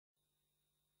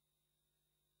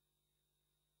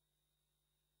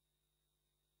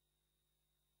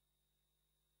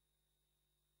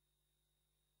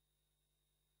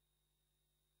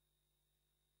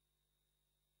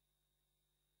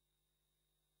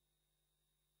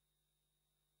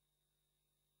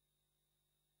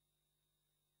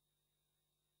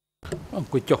អង្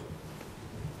គុយចុះ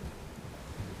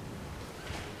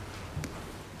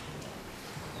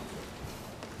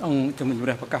អង្គជំនុំ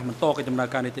រះប្រកាសបន្តកិច្ចដំណើរ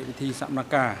ការនីតិវិធីសកម្ម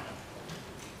ភាព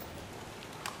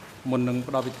មុននឹង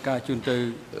ផ្ដល់វិធានការជូនទៅ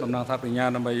តំណាងថាបញ្ញា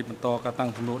ដើម្បីបន្តការតាំង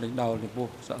សំណួរដេញដោលចំពោះ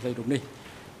សាក្សីរូបនេះ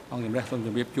អង្គជំរះសូមជ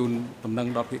ម្រាបជូនដំណឹង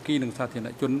ដល់ភាគីនិងសាធារណ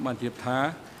ជនបានជ្រាបថា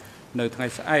នៅថ្ងៃ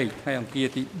ស្អែកថ្ងៃអង្គារ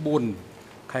ទី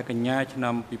4 ខែកញ្ញាឆ្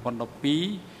នាំ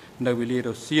2012នៅវេលារ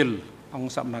សៀលអង្គ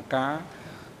សកម្មភាព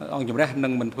អង្គជំរះនឹ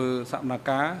ងមិនធ្វើសកម្ម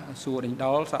ភាពសួរដេញ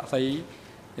ដោលសាក្សី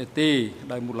ទេ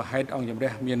ដោយមូលហេតុអង្គជំ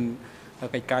រះមាន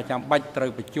កិច្ចការចាំបាច់ត្រូវ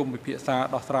ប្រជុំពិភាក្សា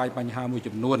ដោះស្រាយបញ្ហាមួយ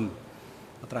ចំនួន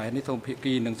ត្រែនេះសូមភា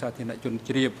គីនិងសាធារណជន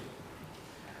ជ្រាប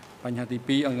បញ្ហាទី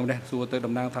2អង្គជំរះសួរទៅ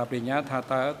តំណាងថាបញ្ញាថា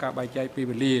តើការបែងចែកពេល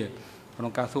វេលាក្នុ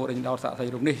ងការសួរដេញដោលសាក្សី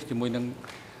រូបនេះជាមួយនឹង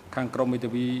ខាងក្រមមេធា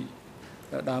វី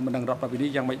ដើមបណ្ដឹងរដ្ឋបាលនេះ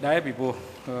យ៉ាងម៉េចដែរពីព្រោះ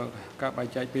ការបែង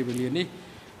ចែកពេលវេលានេះ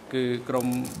គឺក្រម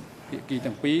ភាគី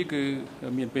ទាំងពីរគឺ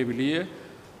មានពេលវេលា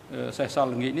សេះសល់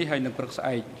ល្ងាចនេះហើយនឹងព្រឹកស្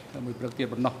អែកមួយព្រឹកទៀត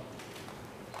ប៉ុណ្ណោះ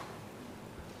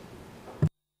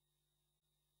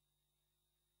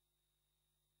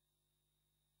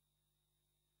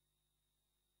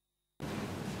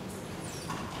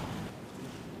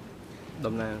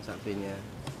តំណាងសហបញ្ញា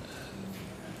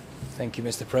Thank you,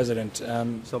 Mr. President.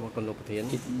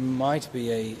 It might be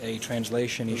a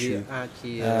translation issue.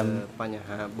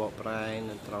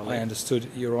 I understood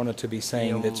Your Honour to be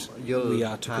saying that we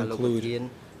are to conclude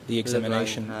the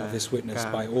examination of this witness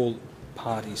by all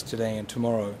parties today and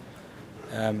tomorrow.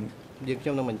 The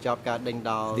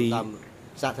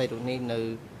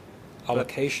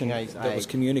allocation that was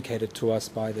communicated to us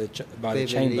by the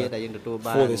Chamber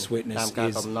for this witness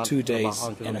is 2 days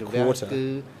and a quarter.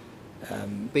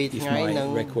 If my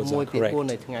records are correct,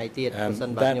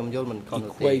 that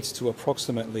equates to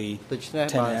approximately 10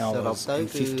 hours and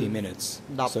 50 minutes,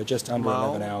 so just under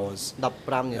 11 hours.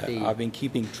 I've been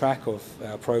keeping track of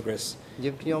our progress.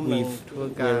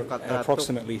 We're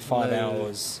approximately 5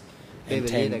 hours and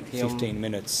 10-15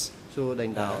 minutes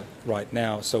right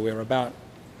now, so we're about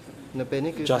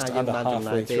just under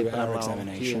halfway through our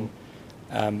examination.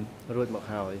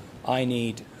 I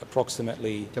need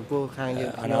approximately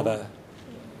another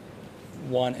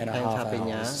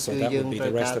 1.5 hours, so that would be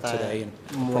the rest of today and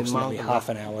approximately half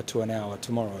an hour to an hour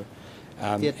tomorrow.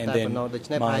 And then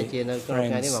my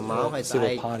friends,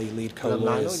 civil party lead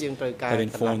co-lawyers, have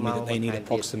informed me that they need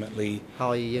approximately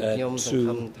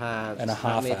 2.5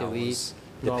 hours,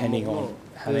 depending on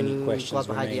how many questions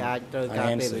remain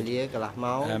unanswered.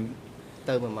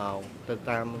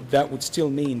 That would still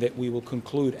mean that we will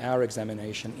conclude our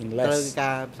examination in less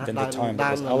than the time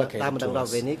that was allocated to us,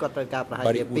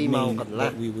 but it would mean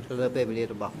that we would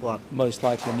most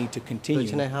likely need to continue,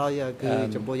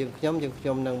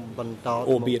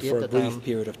 albeit for a brief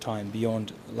period of time beyond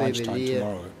lunchtime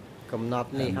tomorrow.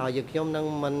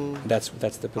 That's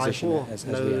the position as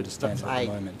we understand it at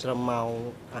the moment.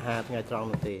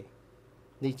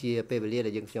 នេះជាពេលវេលា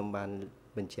ដែលយើងខ្ញុំបាន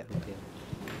បញ្ជាក់នេះ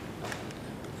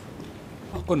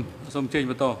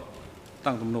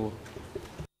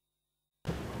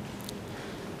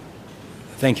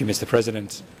Thank you, Mr.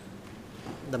 President.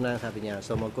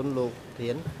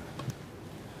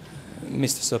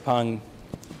 Mr. Sophang,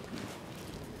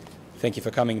 thank you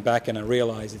for coming back, and I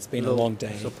realize it's been a long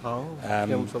day.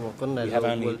 We have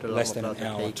only less than an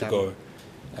hour to go.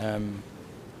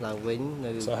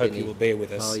 So I hope you will bear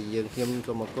with us.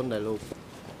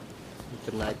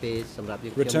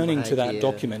 Returning to that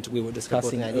document we were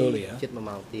discussing earlier,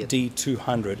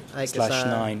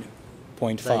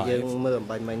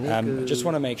 D200/9.5, I just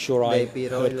want to make sure I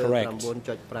heard correct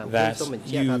that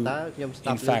you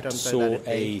in fact saw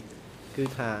a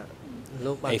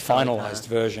finalized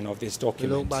version of this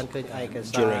document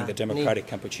during the Democratic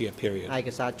Kampuchea period,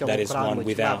 that is one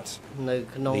without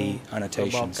the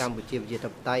annotations.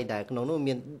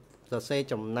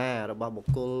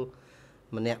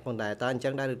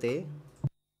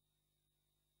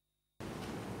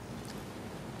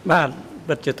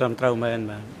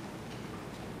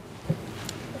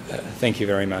 Thank you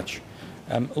very much.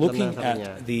 Looking at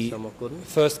the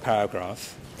first paragraph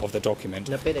of the document,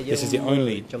 this is the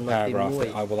only paragraph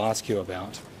that I will ask you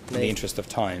about in the interest of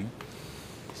time.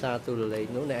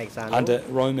 Under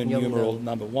Roman numeral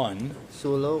number 1,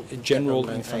 general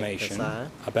information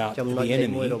about the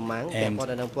enemy and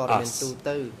us.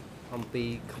 I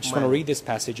just want to read this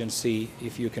passage and see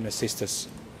if you can assist us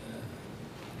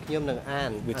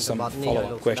with some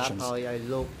follow-up questions.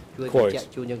 Quote,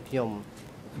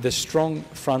 the strong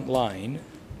front line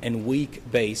and weak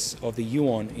base of the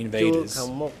Yuan invaders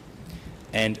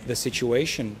and the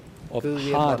situation of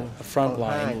hard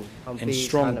frontline and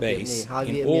strong base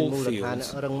in all fields,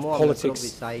 politics,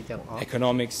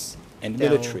 economics and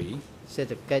military,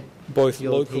 both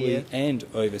locally and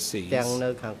overseas,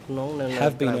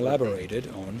 have been elaborated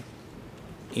on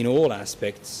in all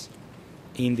aspects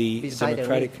in the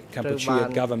Democratic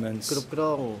Kampuchea government's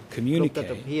communique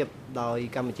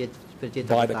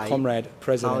by the Comrade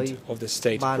President of the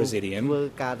State Presidium on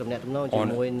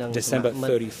December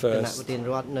 31st,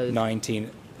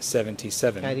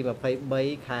 1977.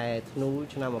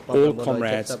 All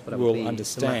comrades will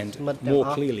understand more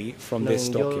clearly from this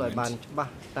document.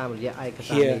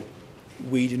 Here,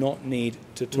 we do not need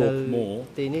to talk more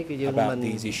about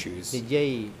these issues.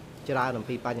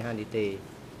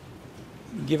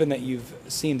 Given that you've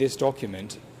seen this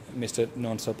document, Mr.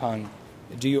 Norng Sophang,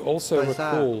 do you also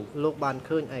recall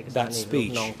that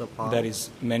speech that is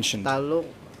mentioned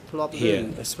here,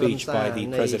 a speech by the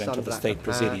President of the State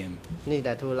Presidium on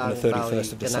the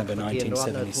 31st of December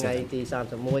 1977?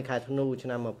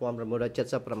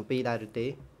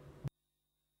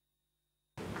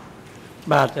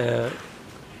 បាទ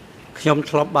ខ្ញុំ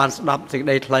ធ្លាប់បានស្ដាប់សេចក្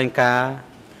តីថ្លែងការណ៍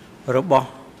របស់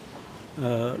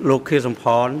លោកខៀវសំផ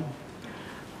ន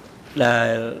ដែល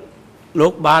លោ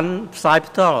កបានផ្សាយ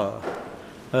ផ្ទាល់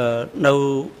នៅ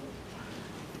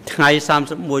ថ្ងៃ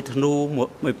31ធ្នូ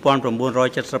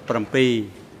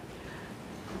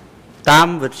1977តាម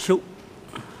វិទ្យុ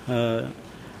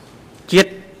ជាតិ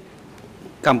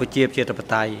កម្ពុជាប្រជាធិប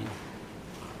តេយ្យ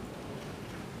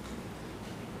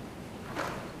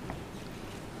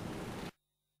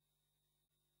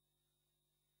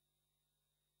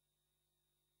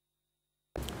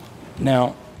Now,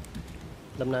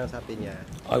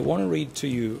 I want to read to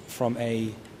you from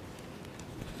a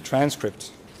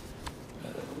transcript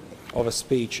of a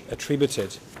speech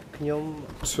attributed to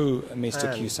Mr.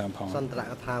 Khieu Samphan,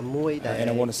 and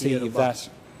I want to see if that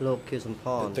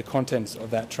the contents of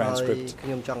that transcript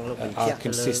are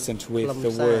consistent with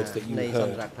the words that you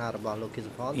heard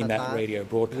in that radio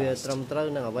broadcast. I'm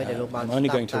only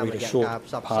going to read a short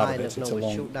part of it. It's a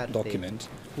long document.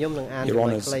 Your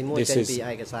Honours, this is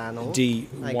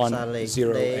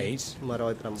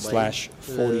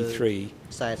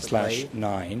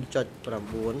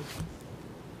D108/43/9,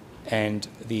 and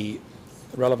the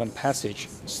relevant passage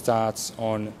starts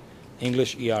on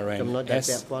English ERN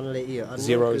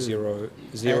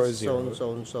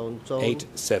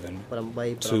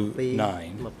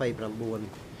S00008729.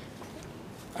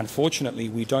 Unfortunately,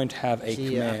 we don't have a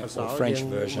Khmer or French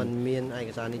version.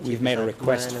 We've made a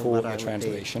request for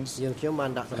translations.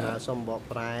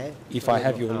 If I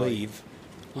have your leave,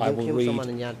 I will read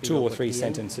 2 or 3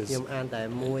 sentences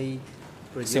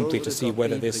simply to see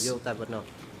whether this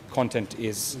content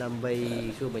is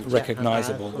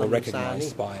recognizable or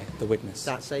recognized by the witness.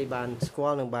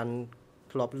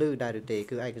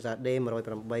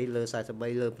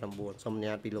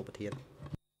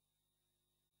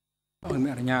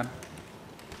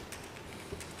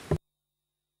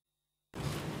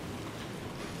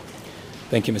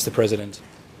 Thank you, Mr. President.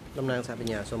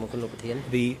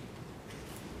 The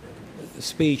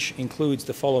speech includes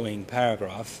the following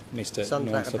paragraph, Mr.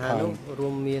 Norng Sophang.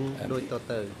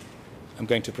 I'm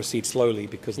going to proceed slowly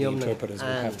because the interpreters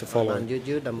will have to follow.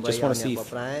 Just want to see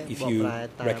if you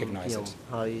recognize it.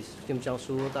 Quote,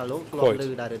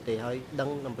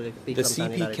 the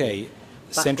CPK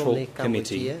Central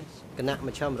Committee,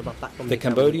 the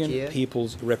Cambodian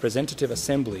People's Representative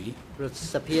Assembly,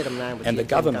 and the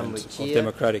government of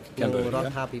Democratic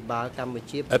Cambodia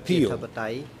appeal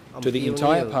to the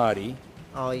entire party,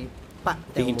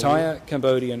 the entire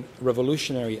Cambodian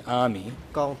Revolutionary Army,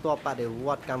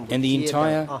 and the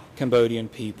entire Cambodian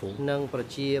people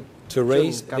to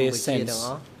raise their sense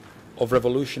of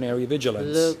revolutionary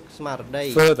vigilance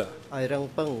further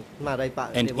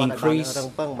and increase,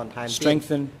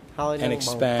 strengthen and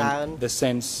expand the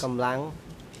sense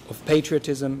of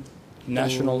patriotism,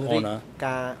 national honor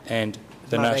and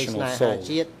the national soul,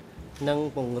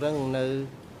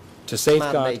 to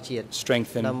safeguard,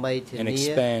 strengthen and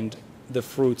expand the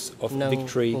fruits of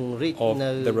victory of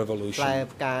the revolution.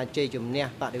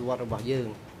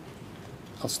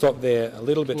 I'll stop there a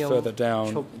little bit further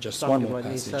down, just one more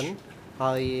passage.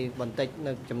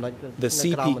 The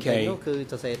CPK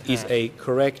is a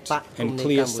correct and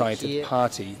clear-sighted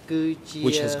party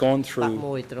which has gone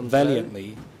through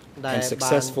valiantly and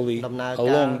successfully a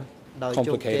long,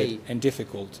 complicated and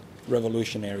difficult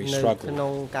revolutionary struggle.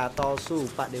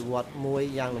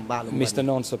 Mr.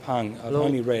 Norng Sophang, I've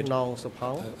only read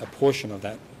a portion of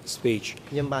that speech.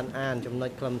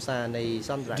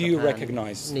 Do you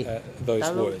recognize those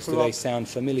words? Do they sound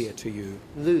familiar to you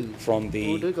from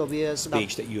the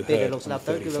speech that you heard on the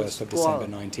 31st of December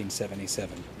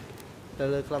 1977? ទៅ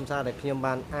លើខ្លឹមសារដែលខ្ញុំ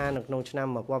បានអាននៅក្នុងឆ្នាំ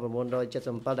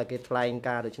1977ដែលគេថ្លែង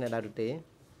ការណ៍ដូចនេះដែរឬទេ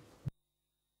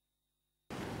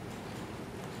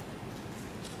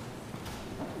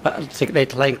សេចក្តី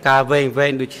ថ្លែងការណ៍វែ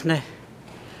ងដូចនេះ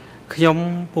ខ្ញុំ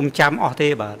ពុំចាំអស់ទេ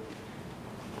បាទ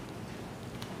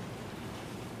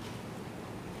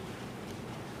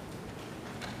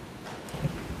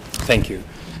Thank you.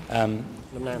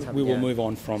 We will move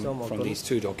on from these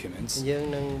two documents.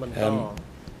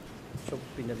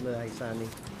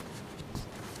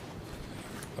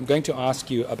 I'm going to ask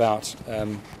you about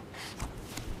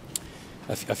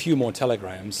a few more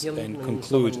telegrams and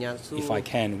conclude, if I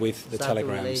can, with the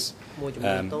telegrams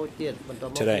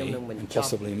today and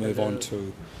possibly move on to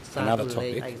another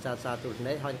topic.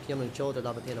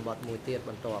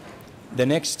 The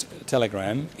next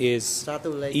telegram is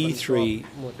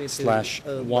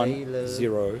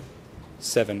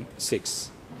E3/1076.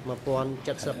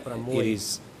 It is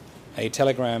a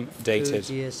telegram dated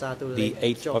the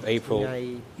 8th of April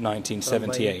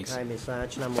 1978.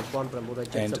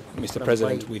 And Mr.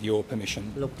 President, with your permission,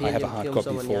 I have a hard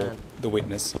copy for the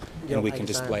witness and we can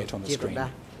display it on the screen.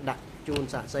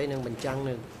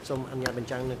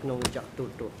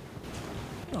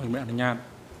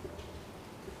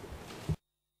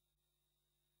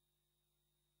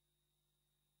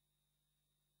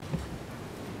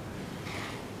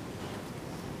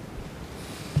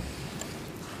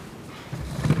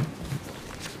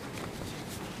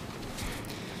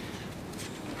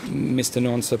 Mr.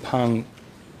 Norng Sophang,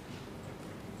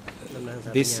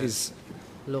 this is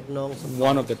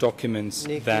one of the documents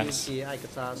that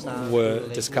were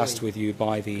discussed with you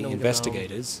by the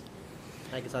investigators.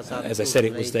 As I said,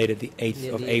 it was dated the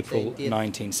 8th of April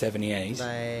 1978.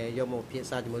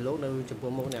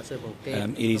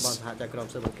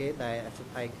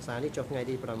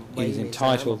 It is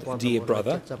entitled Dear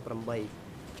Brother,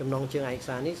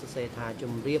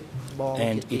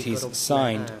 and it is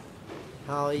signed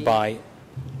by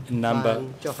number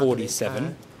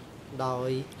 47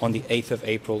 on the 8th of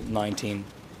April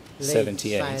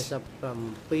 1978.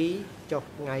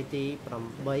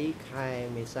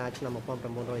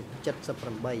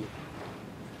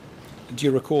 Do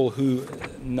you recall who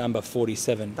number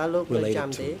 47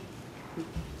 related to?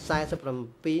 47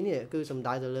នេះគឺសំ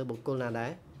ដៅទៅលើបុគ្គលណាដែ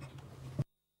រ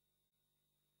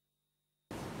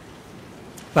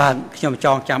បាទខ្ញុំច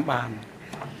ងចាំបាន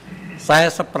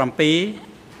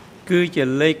47គឺជា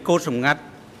លេខកូដសម្ងាត់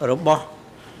របស់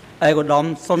ឯកឧត្តម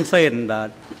សុនសេនបាទ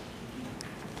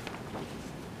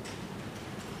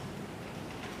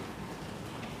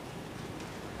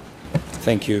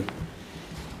Thank you.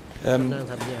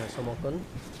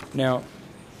 Now,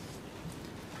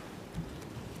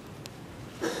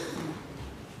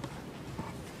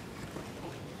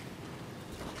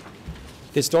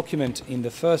 this document in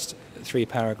the first 3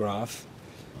 paragraphs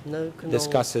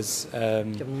discusses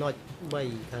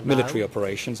military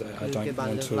operations. I don't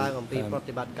want to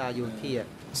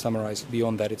summarize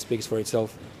beyond that. It speaks for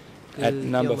itself. At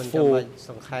number 4,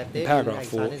 paragraph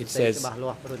 4, it says,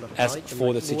 as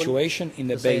for the situation in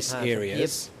the base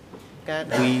areas,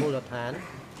 we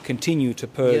continue to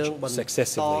purge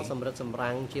successively.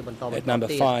 At number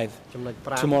 5,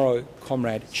 tomorrow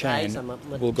Comrade Chan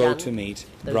will go to meet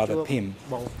Brother Pim.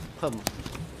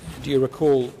 Do you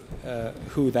recall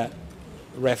who that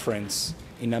reference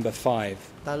in number 5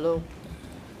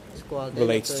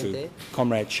 relates to?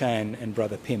 Comrade Chan and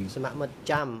Brother Pim. ស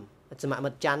មាមិ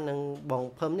ត្តច័ន្ទនិងបង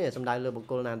ភឹមនេះសំដៅលើបុគ្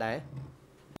គលណាដែរ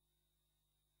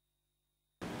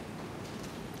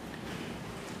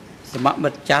សមាមិ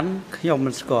ត្តច័ន្ទខ្ញុំ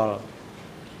មិនស្គាល់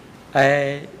ឯ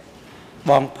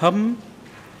បងភឹម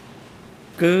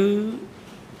គឺ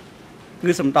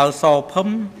សំដៅសភឹម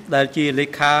ដែលជាលេ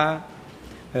ខា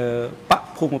បក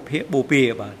ភូមិភាគបូព៌ា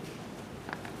បាទ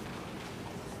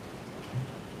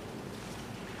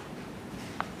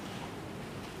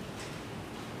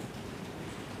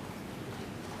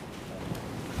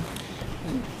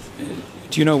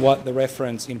Do you know what the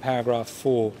reference in paragraph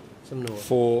 4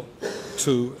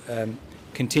 to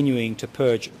continuing to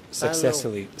purge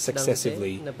successively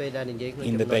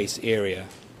in the base area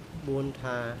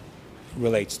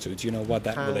relates to? Do you know what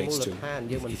that relates to?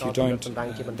 If you don't,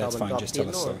 that's fine, just tell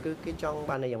us so.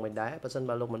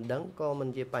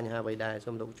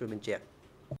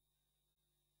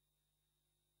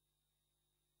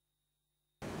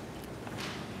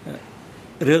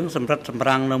 រឿងសម្រិតសម្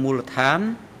រាំងនៅមូលដ្ឋាន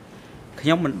ខ្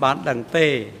ញុំមិនបានដឹងទេ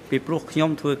ពីព្រោះខ្ញុំ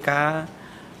ធ្វើការ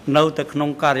នៅតែក្នុង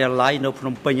ការិយាល័យនៅភ្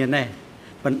នំពេញឯនេះ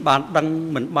មិនបានដឹង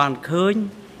មិនបានឃើញ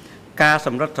ការស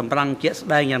ម្រិតសម្រាំងជាក់ស្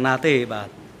ដែងយ៉ាងណាទេបាទ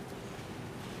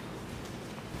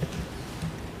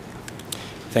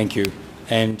Thank you.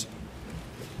 And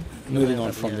moving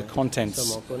on from the contents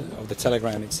of the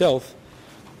telegram itself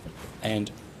and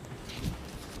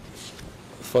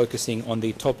focusing on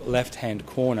the top left-hand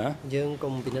corner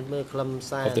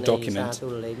of the document.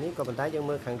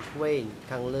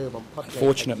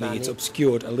 Fortunately, it's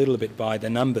obscured a little bit by the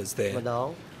numbers there.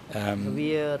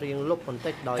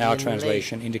 Our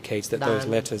translation indicates that those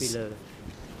letters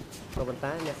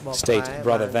state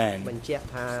Brother Van.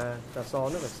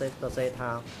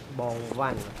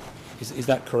 Is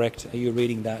that correct? Are you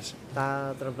reading that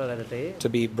to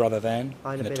be Brother Van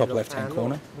in the top left-hand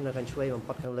corner?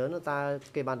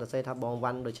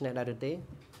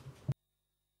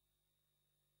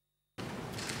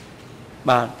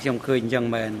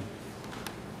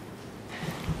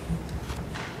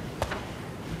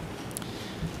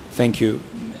 Thank you.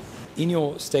 In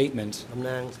your statement,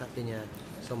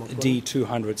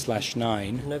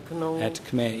 D200/9 at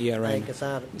Khmer ERN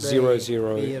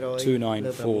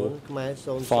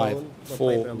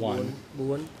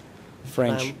 00294-541,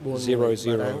 French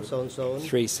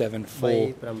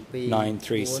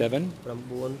 00374-937,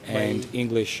 and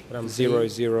English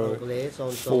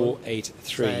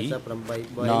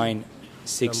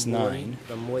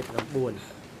 00483-969.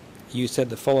 You said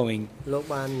the following.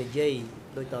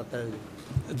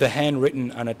 The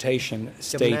handwritten annotation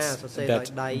states that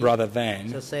Brother Van,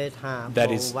 that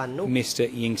is Mr.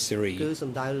 Ying Siri,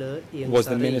 was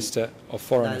the Minister of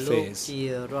Foreign Affairs.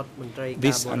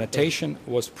 This annotation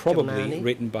was probably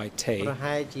written by Tay,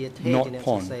 not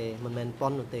Pon.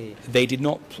 They did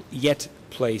not yet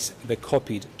place the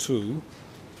copied to.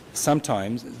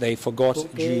 Sometimes they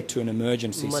forgot due to an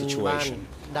emergency situation.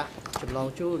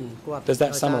 Does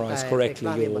that summarize correctly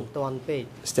your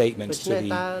statement to the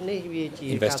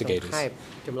investigators?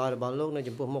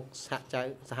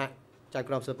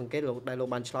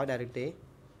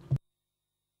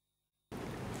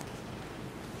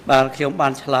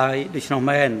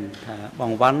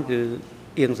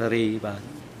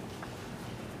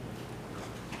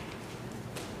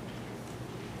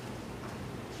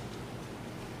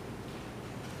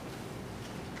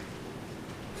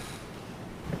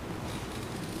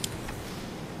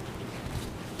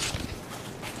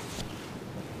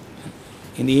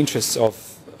 In the interests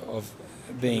of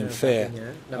being fair,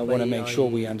 I want to make sure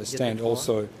we understand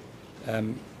also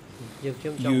you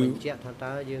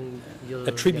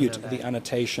attribute the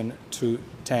annotation to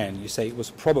Tan. You say it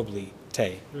was probably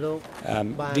Tay.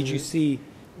 Did you see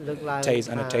Tay's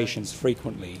annotations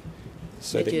frequently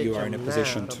so that you are in a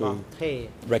position to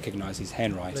recognize his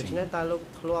handwriting?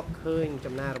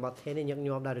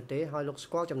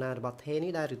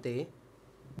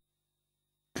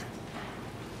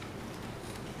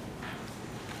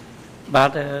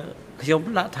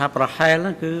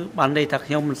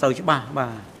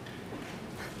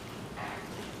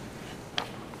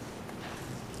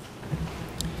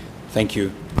 Thank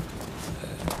you.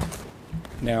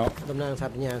 Now,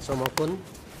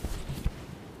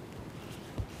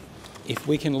 if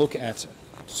we can look at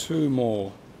two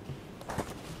more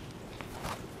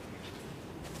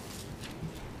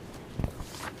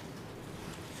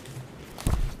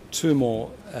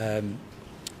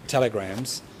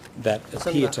telegrams that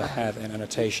appear to have an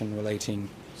annotation relating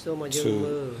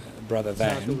to Brother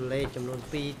Van.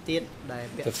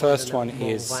 The first one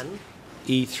is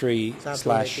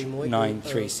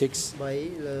E3/936,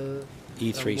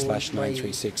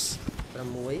 E3/936.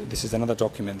 This is another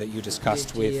document that you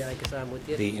discussed with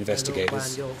the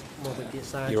investigators.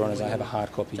 Your Honours, I have a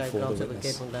hard copy for the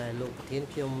witness.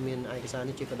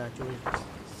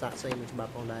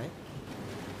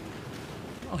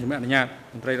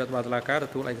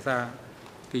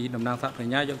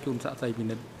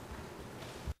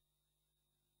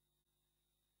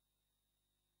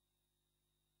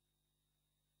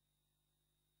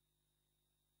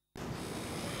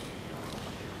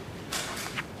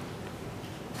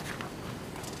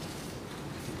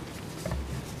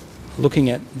 Looking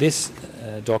at this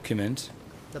document,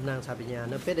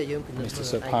 Mr.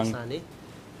 Sophang,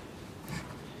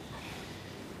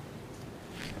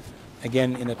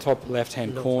 again in the top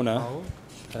left-hand corner,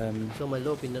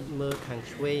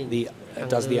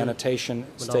 does the annotation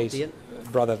state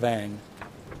Brother Van?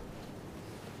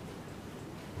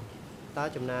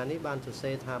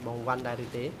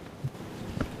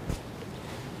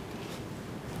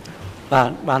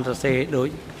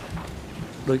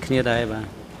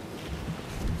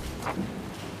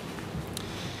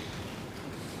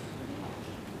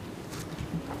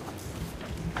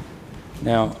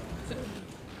 Now,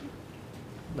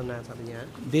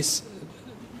 this,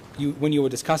 when you were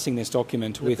discussing this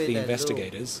document with the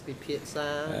investigators,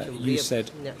 you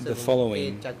said the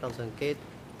following.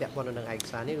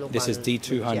 This is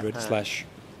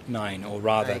D200/9, or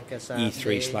rather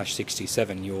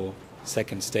E3/67, your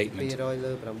second statement.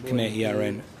 Khmer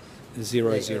ERN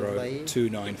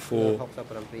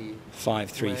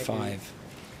 00294-535.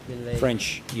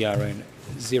 French ERN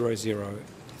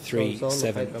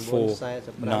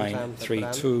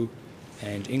 00374-932.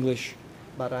 And English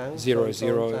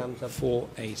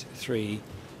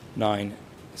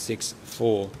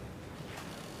 00483-964.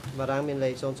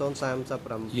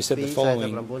 You said the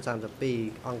following.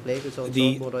 The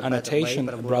annotation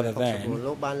 "brother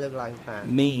than"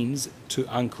 means to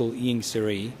Uncle Ying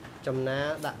Siri.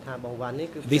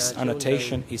 This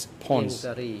annotation is Pon's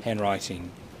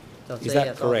handwriting. Is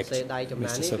that correct,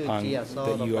 Mr. Sophang,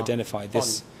 that you identified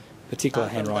this particular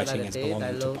handwriting as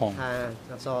belonging to Pong?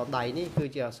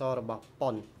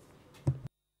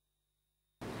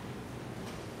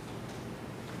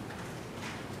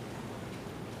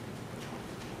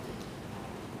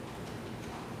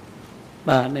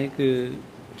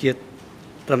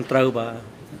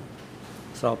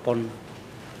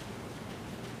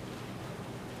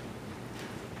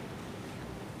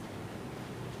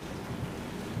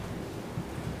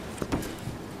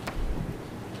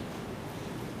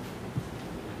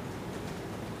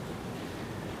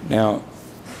 Now,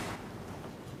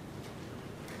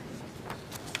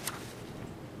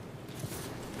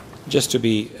 just to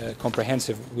be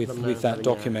comprehensive with that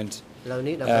document,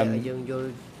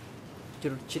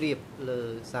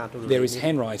 there is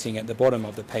handwriting at the bottom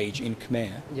of the page in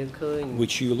Khmer,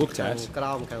 which you looked at,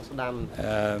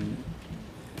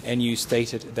 and you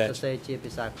stated that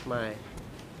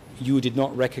you did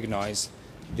not recognize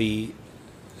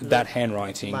that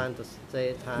handwriting,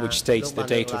 which states the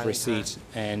date of receipt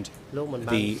and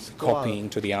the copying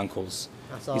to the uncles.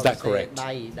 Is that correct?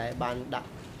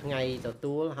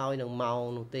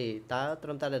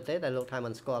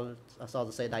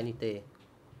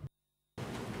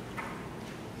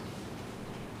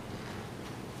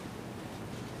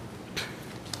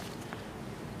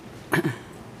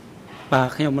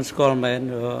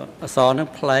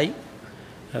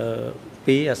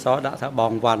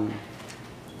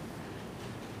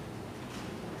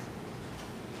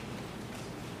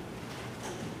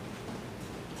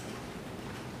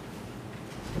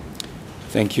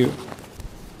 Thank you.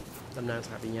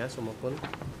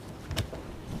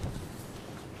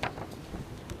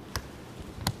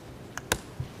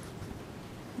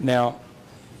 Now,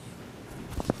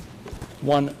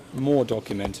 one more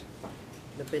document,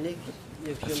 a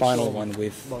final one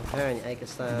with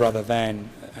Brother Van,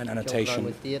 an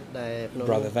annotation.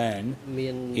 Brother Van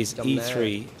is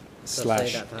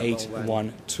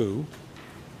E3/812.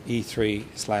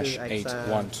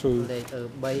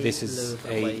 E3/812. This is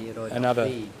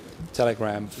another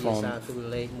telegram from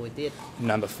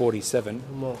number 47,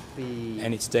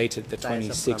 and it's dated the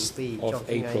 26th of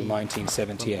April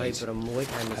 1978.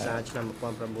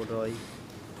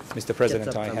 Mr.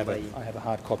 President, I have a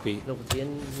hard copy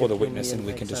for the witness, and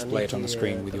we can display it on the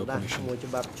screen with your permission.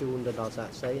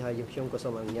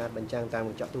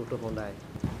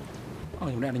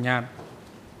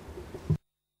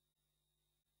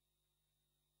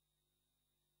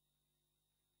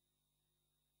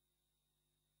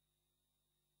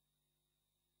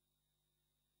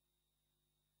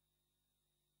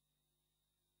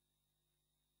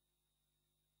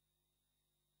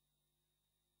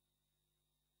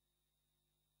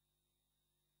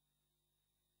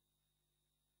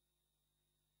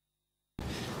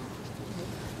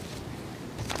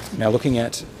 Now, looking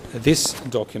at this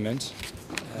document,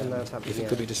 if it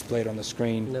could be displayed on the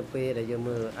screen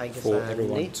for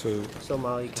everyone to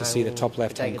see the top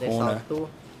left-hand corner.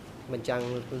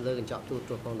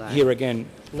 Here again,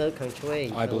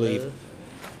 I believe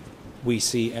we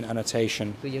see an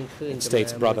annotation that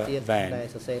states Brother Van.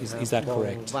 Is that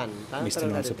correct, Mr.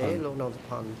 Norng Sophang?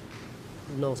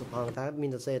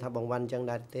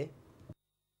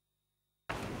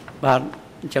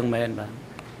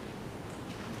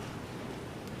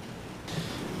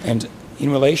 And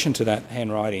in relation to that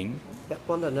handwriting,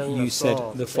 you said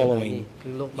the following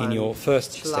in your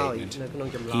first statement,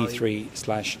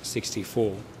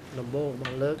 E3/64,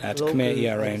 at Khmer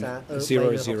ERN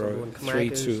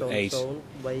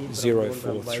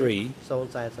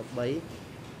 00328-043,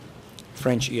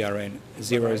 French ERN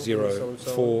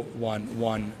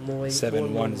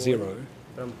 00411-710,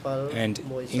 and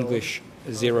English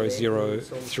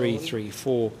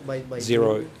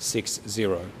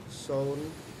 00334-060.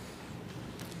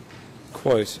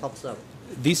 quote,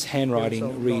 this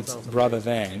handwriting reads Brother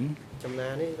Van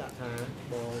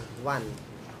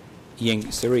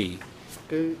Yeng Siri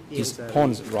is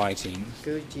Pon's writing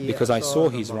because I saw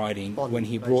his writing when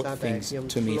he brought things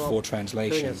to me for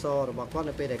translation.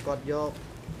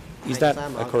 Is that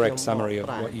a correct summary of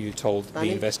what you told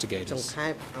the investigators,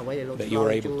 that you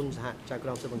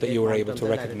were able to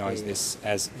recognize this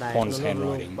as Pon's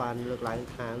handwriting?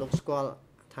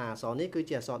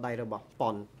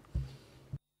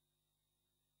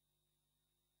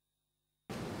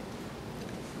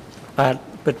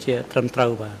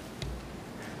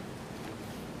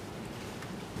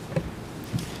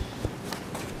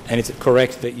 And is it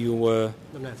correct that you were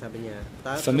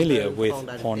familiar with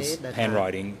Pon's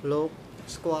handwriting?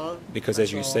 Because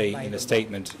as you say in the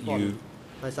statement,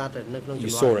 you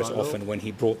saw it often when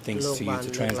he brought things to you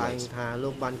to translate.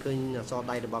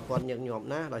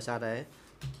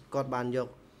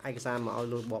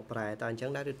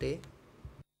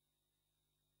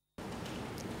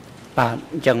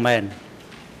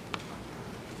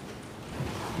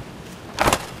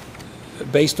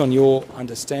 Based on your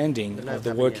understanding of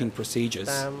the working procedures,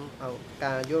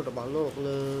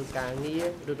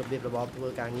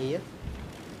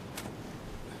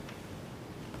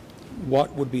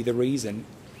 what would be the reason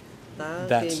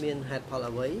that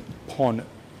Pon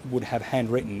would have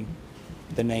handwritten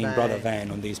the name Brother Van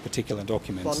on these particular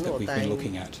documents that we've been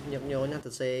looking at?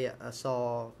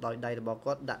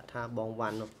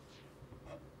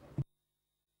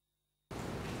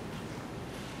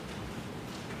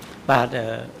 But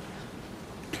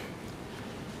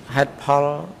had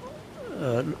Paul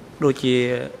đôi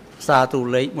chia xa tù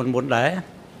lấy một đá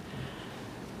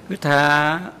cứ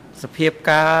tha sập hiệp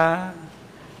ca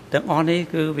tiếng on ấy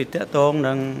cứ vì tệ tôn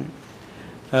nâng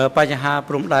Panja ha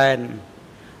prum đàn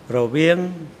rồi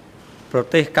viếng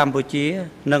Protes Campuchia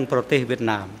nâng Protes Việt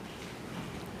Nam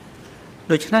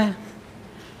đôi chứ này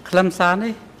khám sáng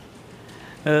ấy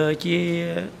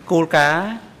chia côn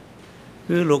cá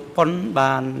cứ lục pon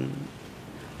bàn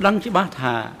đăng chỉ bát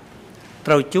thả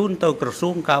trâu chun tàu cờ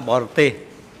xuống cả bờ tê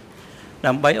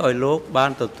đầm bấy ỏi lốp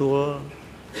ban tàu tua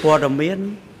qua đầm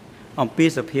miến ông pi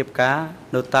sập hiệp cá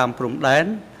nô tam prum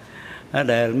đán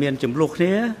để miền chấm lục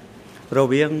nhé rồi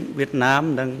biếng Việt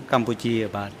Nam đang Campuchia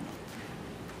bạn.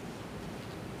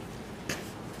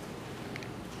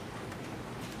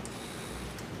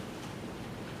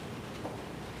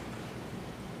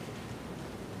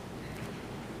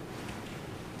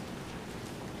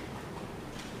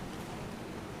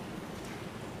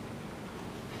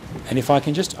 And if I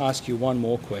can just ask you one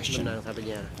more question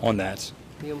on that.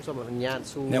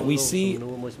 Now we see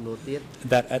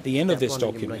that at the end of this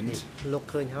document,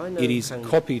 it is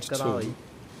copied to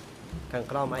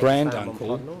Grand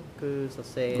Uncle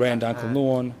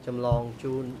Norng,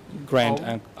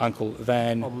 Grand Uncle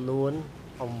Van,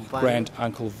 Grand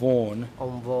Uncle Vaughan,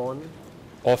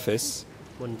 Office,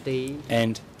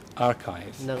 and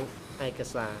Archive.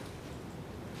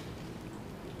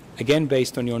 Again,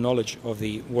 based on your knowledge of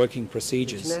the working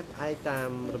procedures,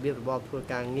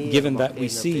 given that we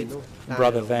see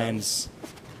Brother Van's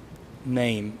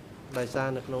name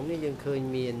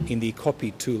in the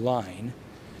copied to line,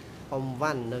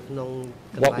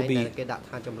 what would be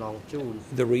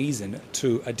the reason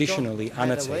to additionally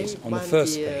annotate on the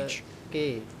first page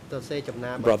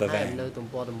Brother Van?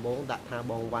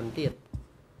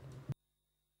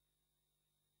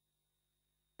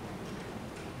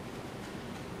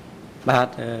 But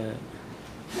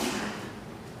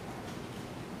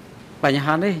bài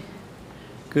nhà đấy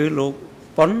cứ lục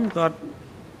pon có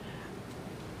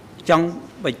trong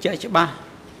bài chạy cho ba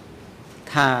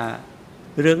thà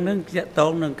riêng nâng sẽ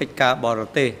tốn nâng cách cả bỏ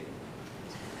tê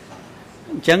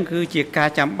chẳng cứ chỉ ca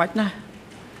chấm bách na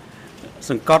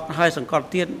sừng cọt hai sừng cọt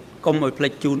tiên công một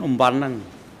plek chun bắn năng.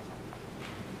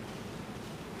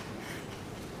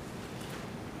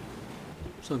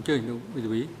 Xong chơi đâu bây giờ.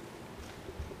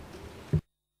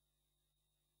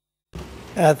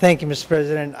 Thank you, Mr.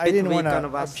 President. I didn't want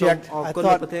to object. I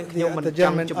thought the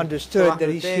gentleman understood that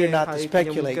he's here not to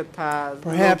speculate.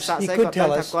 Perhaps he could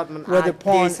tell us whether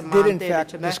Pon did in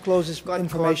fact disclose this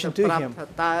information to him.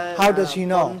 How does he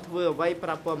know?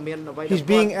 He's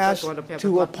being asked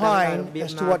to opine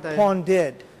as to what Pon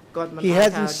did. He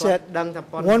hasn't said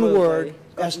one word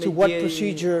as to what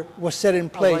procedure was set in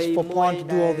place for Pon to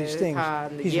do all these things.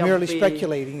 He's merely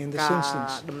speculating in this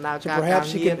instance. So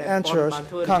perhaps he can answer us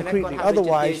concretely.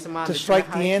 Otherwise, to strike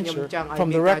the answer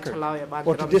from the record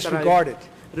or to disregard it.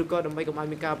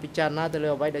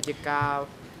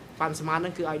 Your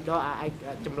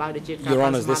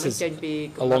Honours, this is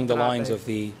along the lines of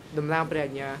the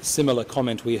similar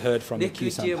comment we heard from the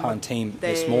Khieu Samphan team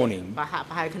this morning.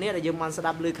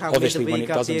 Obviously, when it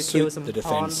doesn't suit the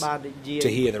defence to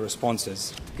hear the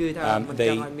responses,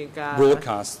 they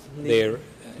broadcast their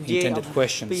intended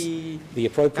questions. The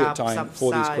appropriate time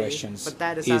for these questions is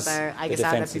the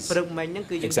defence's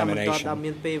examination.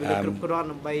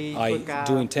 I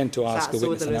do intend to ask the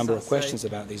witness a number of questions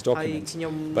about these documents,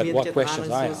 but what questions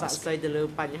I ask,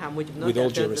 with all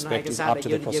due respect, is up to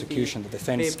the prosecution. The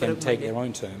defence can take their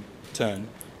own turn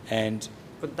and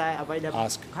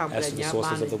ask as to the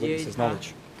sources of the witness's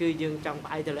knowledge.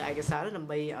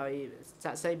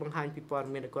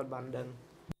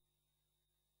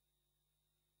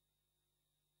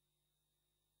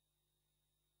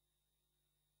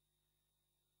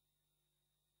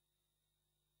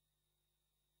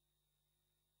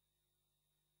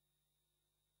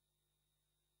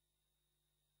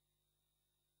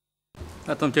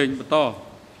 Tôm trình một to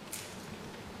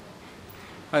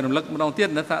hay động lực một đầu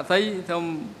tiên là xạ giấy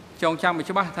trong trăm mình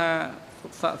chưa bắt tha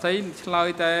xạ giấy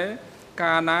lôi té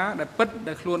ca ná để bứt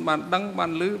để luôn bàn đăng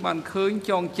bàn lứ bàn khơi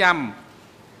trong trăm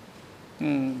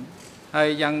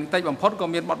hay yang tay bằng phốt có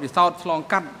miền bọt bị sao long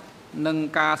cắt nâng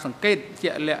caสังเกต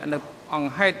chạy lẹ nâng ông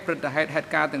hết hết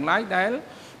ca từng lái đấy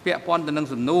vẽ pon từ nâng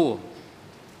sườn nu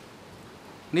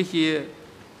ní chia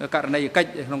cả này cách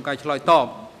trong cái lôi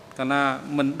to cả na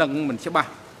mình đằng mình sẽ bắt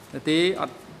tí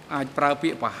aiប្រើពា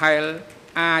ក្យប្រហែល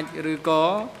អាចឬក៏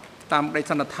តាមដី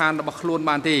សន្និដ្ឋានរបស់ខ្លួន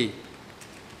បានទេ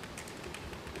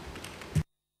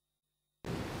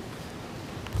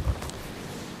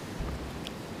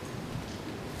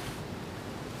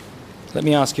Let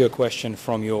me ask you a question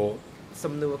from your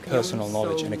personal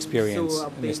knowledge and experience,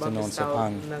 Mr. Norng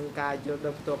Sophang.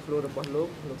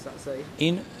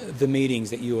 In the meetings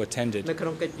that you attended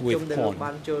with PON,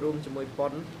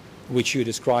 which you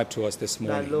described to us this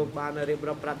morning,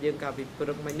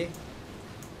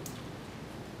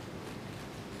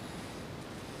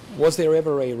 was there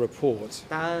ever a report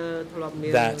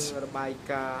that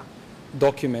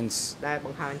documents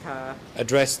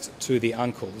addressed to the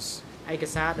uncles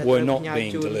were not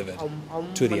being delivered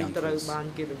to the uncles?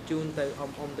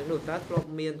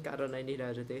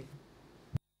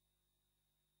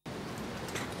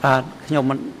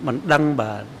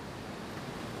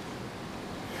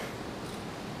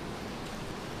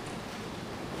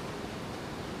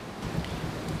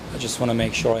 I just want to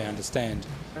make sure I understand.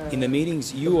 In the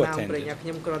meetings you attended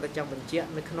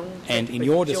and in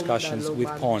your discussions with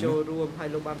PON,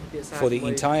 for the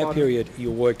entire period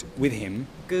you worked with him,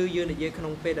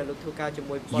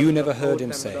 you never heard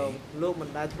him say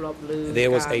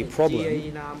there was a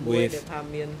problem with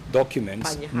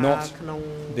documents not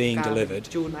being delivered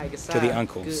to the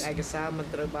uncles.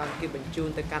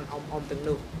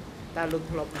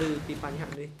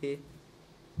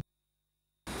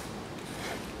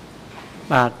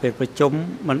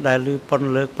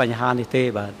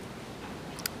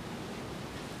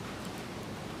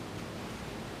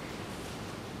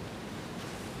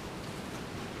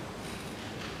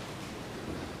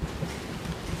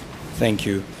 Thank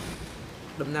you.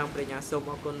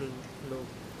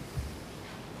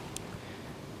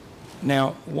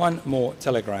 Now, one more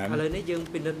telegram, and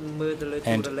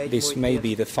this may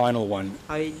be the final one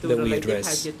that we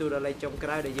address.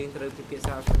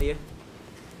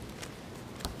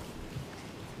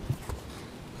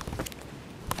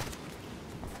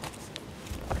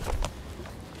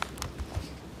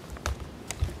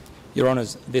 Your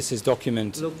Honours, this is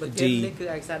document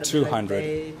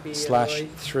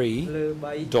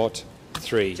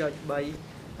D200/3.3.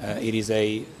 It is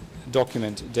a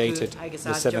document dated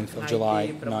the 7th of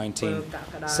July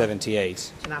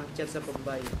 1978.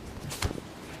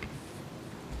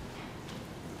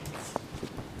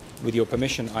 With your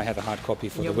permission, I have a hard copy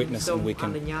for the witness and we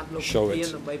can show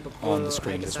it on the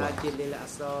screen as well.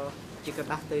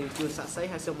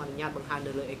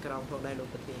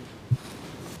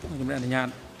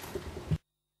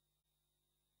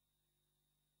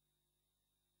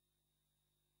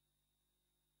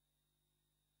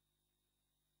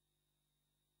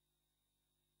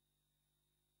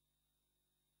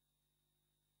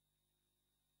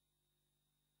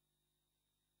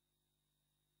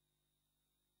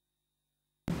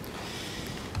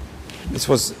 This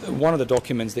was one of the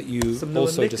documents that you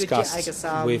also discussed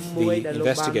with the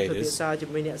investigators.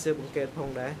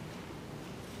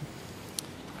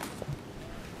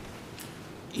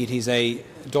 It is a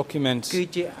document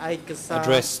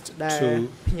addressed to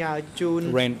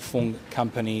Ren Fung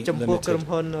Company Limited,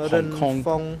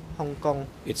 Hong Kong.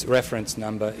 Its reference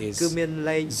number is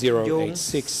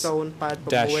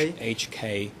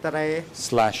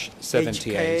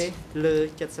 086-HK/78.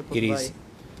 It is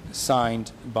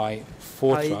signed by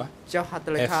Fortra,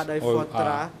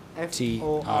 F-O-R-T-R-A,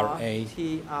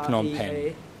 Phnom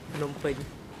Penh.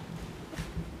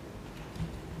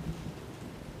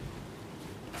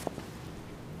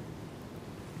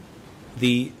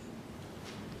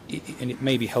 And it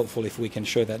may be helpful if we can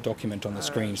show that document on the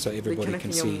screen so everybody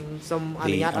can see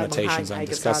the annotations I'm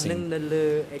discussing. In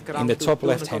the top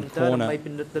left-hand corner,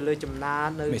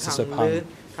 Mr. Sophang,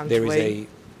 there is a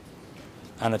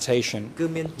annotation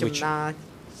which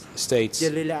states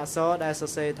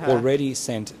already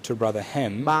sent to Brother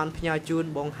Hem,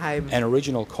 an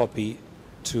original copy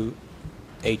to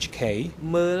HK,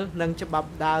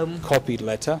 copied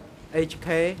letter,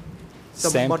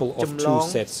 sample of 2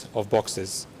 sets of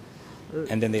boxes,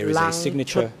 and then there is a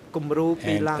signature and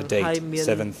a date,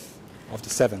 7th of the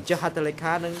 7th.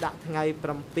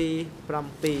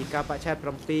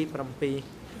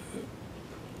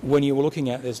 When you were looking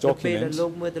at this document,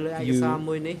 you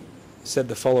said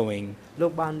the following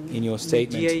in your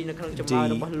statement,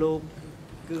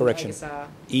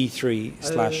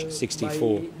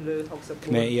 E3/64,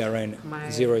 Khmer ERN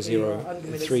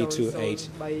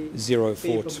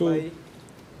 00328-042,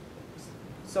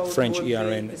 French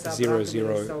ERN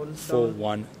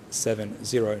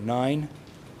 0041-709,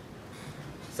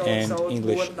 and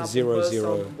English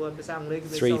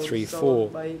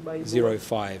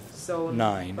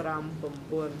 00334-059.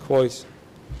 Quote,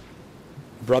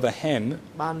 Brother Hem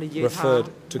referred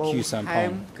to Q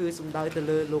Sampang.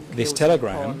 This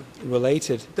telegram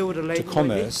related to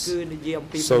commerce,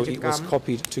 so it was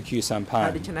copied to Q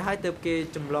Sampang.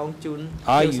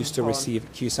 I used to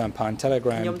receive Q Sampang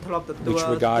telegram which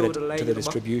regarded to the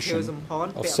distribution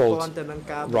of salt,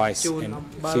 rice and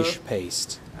fish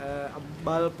paste.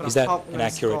 Is that an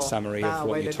accurate summary of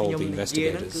what you told the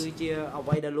investigators?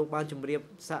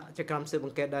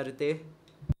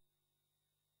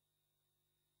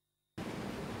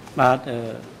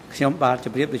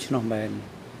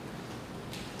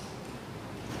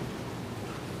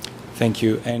 Thank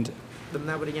you. And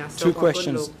 2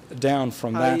 questions down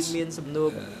from that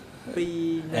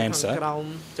answer,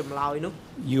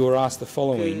 you were asked the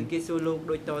following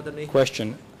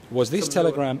question: was this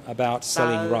telegram about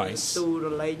selling rice?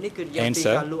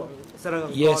 Answer: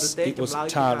 yes, it was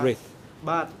Tarith,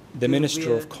 the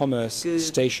Minister of Commerce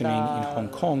stationing in Hong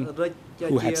Kong,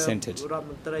 who had sent it.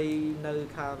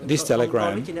 This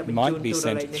telegram might be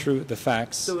sent through the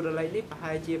fax,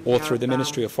 or through the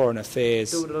Ministry of Foreign Affairs,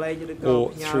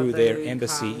 or through their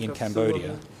embassy in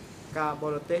Cambodia.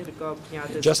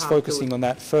 Just focusing on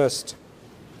that first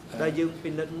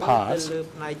part,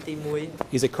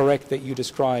 is it correct that you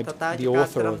described the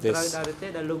author of this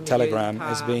telegram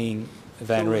as being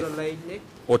Van Rith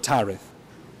or Tarith?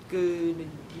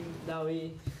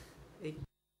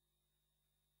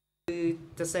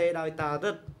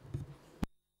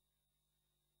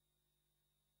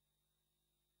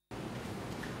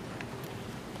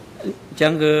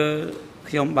 Chẳng cứ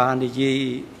ខ្ញុំបាននិយាយ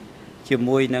ជា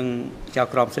មួយនឹងចៅ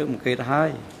ក្រមស៊ើបអង្កេតហើយ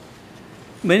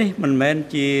នេះមិនមែន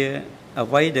ជាអ្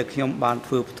វីដែលខ្ញុំបាន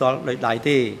ធ្វើផ្ទាល់ដោយដៃ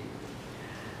ទេ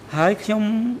ហើយខ្ញុំ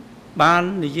បាន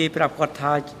និយាយប្រាប់គាត់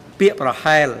ថាពាក្យប្រ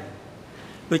ហែល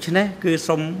ដូច្នេះគឺ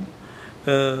សូម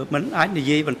មិនអាចនិ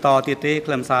យាយបន្តទៀតទេ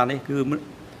ខ្លឹមសារនេះគឺ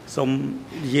សូម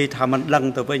និយាយថាមិនដឹង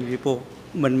ទៅវិញពីព្រោះ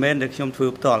មិនមែនដែលខ្ញុំធ្វើ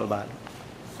ផ្ទាល់បាទ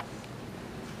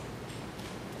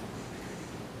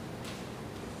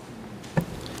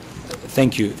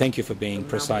Thank you for being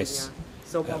precise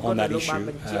on that issue.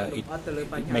 It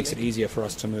makes it easier for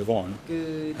us to move on.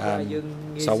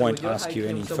 So I won't ask you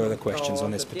any further questions on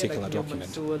this particular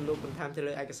document.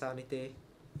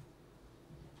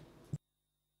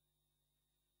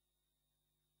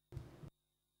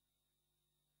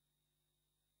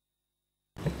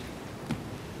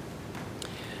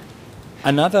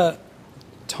 Another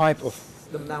type of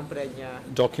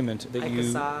document that you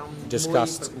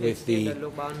discussed with the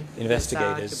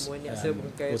investigators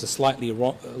was a slightly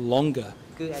longer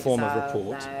form of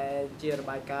report,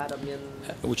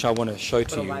 which I want to show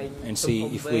to you and see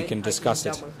if we can discuss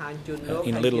it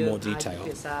in a little more detail.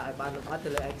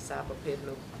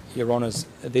 Your Honours,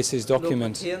 this is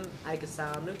document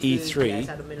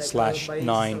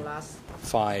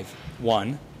E3/951.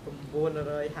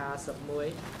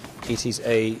 It is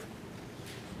a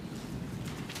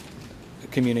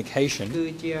communication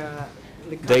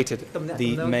dated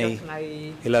the May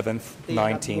 11th,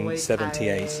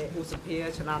 1978,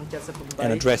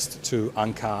 and addressed to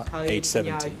Ankar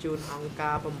 870.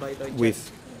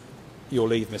 With your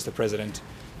leave, Mr. President,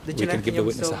 we can give the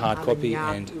witness a hard copy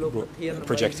and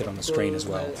project it on the screen as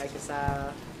well.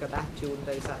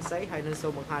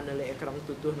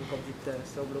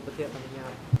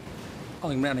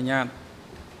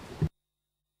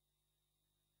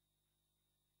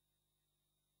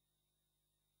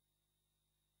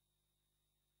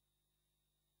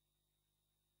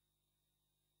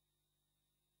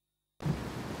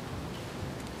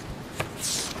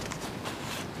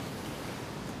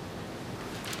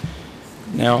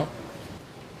 Now,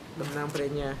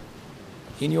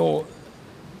 in your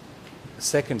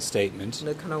second statement,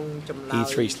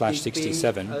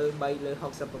 E3/67,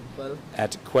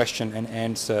 at question and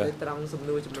answer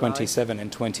 27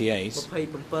 and 28,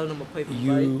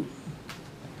 you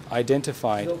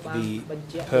identified the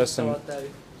person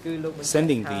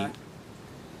sending the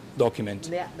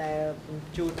document,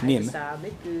 Nim,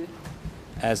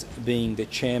 as being the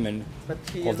chairman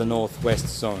of the Northwest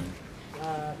Zone.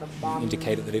 You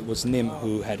indicated that it was Nim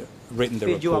who had written the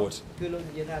report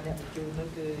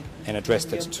and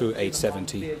addressed it to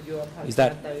 870. Is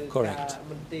that correct?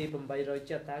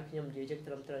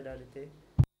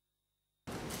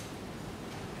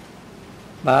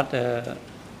 But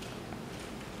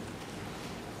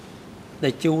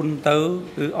the June to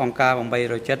Onka on by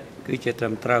Roget,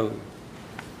 Kuchetam Trow.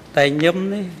 Tay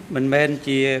Yum, men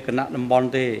cannot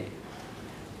Monte.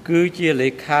 Kuchi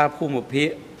Lake Car Pum of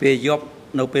Pay Yop,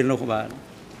 no pin no bad.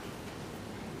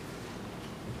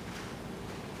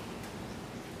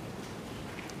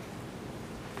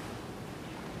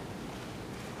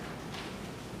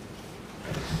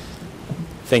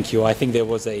 Thank you. I think there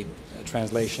was a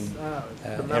translation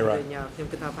error.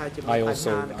 I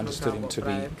also understood him to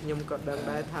be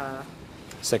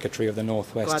Secretary of the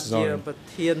Northwest Zone.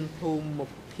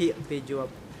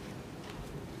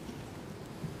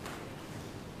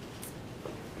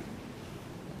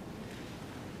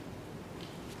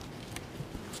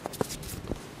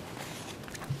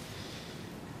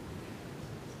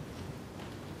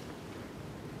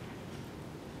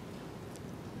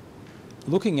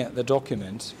 Looking at the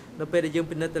document, I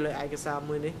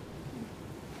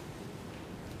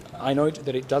note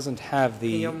that it doesn't have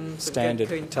the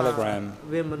standard telegram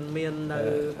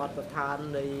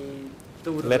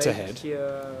letterhead.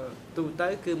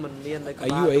 Are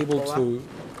you able to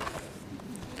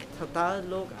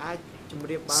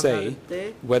say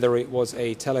whether it was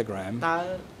a telegram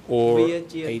or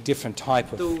a different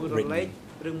type of written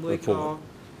report?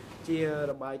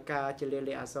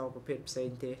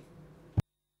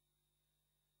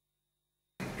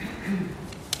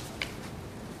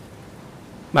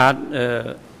 But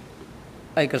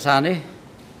ai cả sao đấy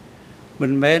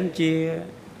mình mến chia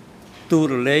tu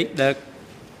rồi lấy được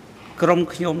ក្រុម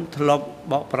ខ្ញុំធ្លាប់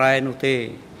បកប្រែនោះទេ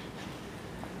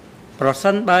ប្រ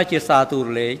សិនបើជាសារទូរ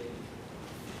លេខ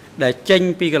ដែលចេញ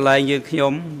ពីកន្លែងយើងខ្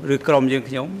ញុំឬក្រុមយើង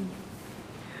ខ្ញុំ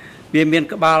វាមាន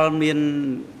ក្បា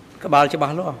លច្បា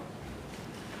ស់លាស់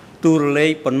ទូរលេ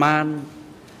ខប៉ុន្មាន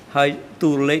ហើយទូ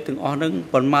រលេខទាំងអស់ហ្នឹង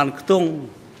ប៉ុន្មានខ្ទង់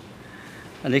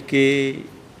អានេះគេ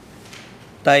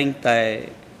តែងតែ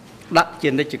ដាក់ជា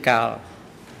និច្ចកាល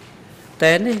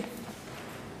តែនេះ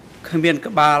គ្មាន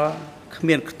ក្បាលគ្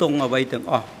មានខ្ទង់អ្វីទាំង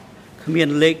អស់គ្មាន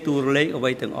លេខទូរលេខអ្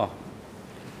វីទាំងអស់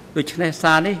ដូច្នេះ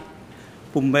សារនេះ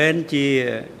ពុំមែនជា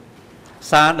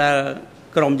សារដែល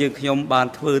ក្រុមយើងខ្ញុំបាន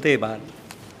ធ្វើទេបាទ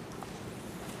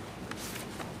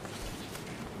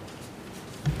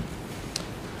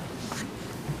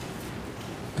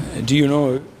Do you know,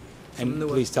 and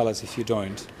please tell us if you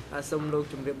don't,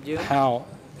 how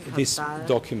this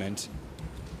document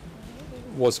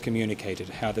was communicated,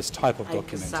 how this type of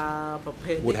document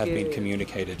would have been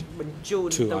communicated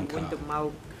to Ankara?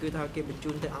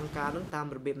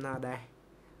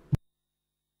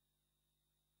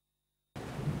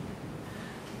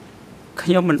ខ្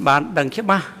ញុំមិនបានដឹងច្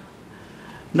បាស់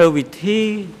នៅវិធី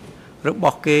រប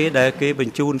ស់គេដែលគេប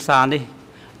ញ្ជូនសារនេះ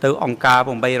ទៅអង្គការ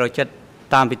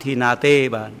807តាមវិធីណាទេ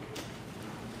បាទ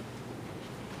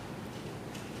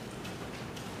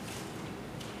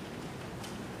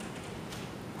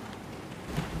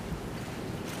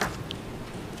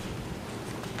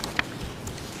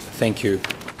Thank you.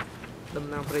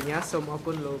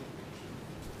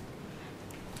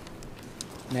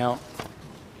 Now,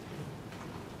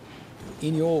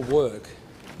 in your work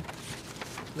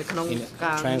in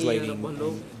translating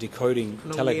and decoding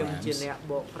telegrams,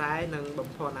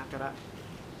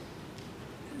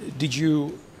 did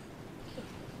you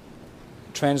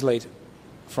translate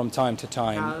from time to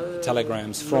time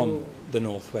telegrams from the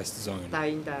Northwest Zone,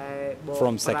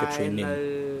 from Secretary Nim.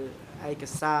 ឯក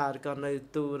សារក៏នៅ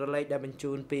ទូរលេខដែលបញ្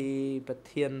ជូនពីប្រ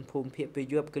ធានភូមិភាគពី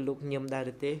យប់គឺលោកញឹមដែរ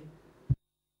ទេ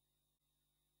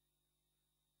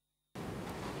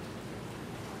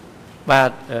បា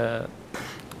ទ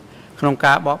ក្នុង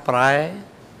ការបកប្រែ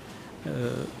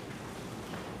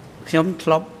ខ្ញុំធ្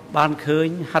លាប់បានឃើញ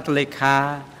ហត្ថលេខា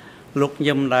លោក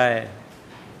ញឹមដែរ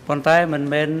ប៉ុន្តែមិន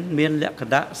មែនមានលក្ខ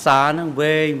ណៈសារនឹង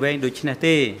វែងដូចនេះ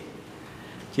ទេ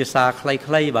ជាសារខ្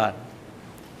លីៗបាទ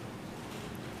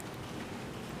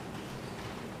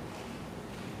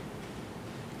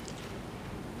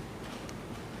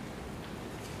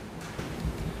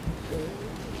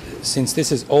Since this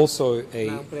is also a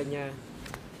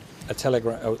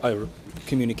telegram, a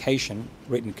communication,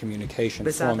 written communication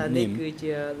from Nim,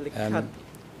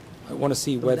 I want to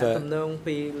see whether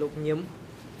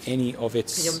any of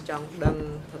its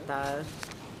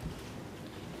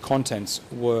contents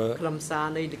were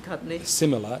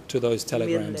similar to those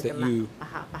telegrams that you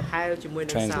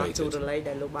translated.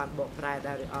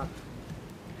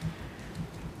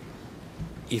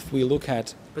 If we look at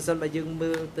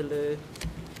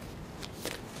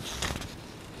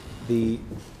the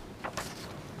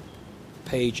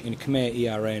page in Khmer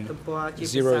ERN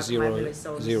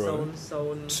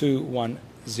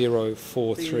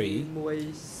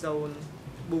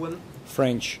 0002143,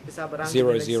 French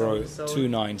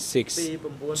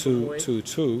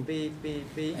 0029622,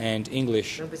 and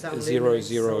English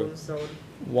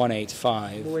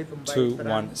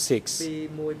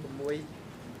 001852116.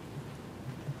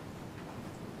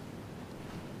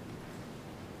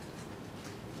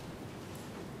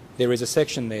 There is a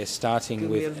section there starting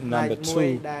with number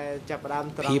 2,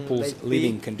 people's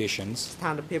living conditions,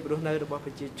 and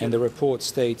the report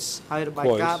states,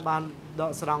 quote,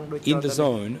 in the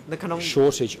zone,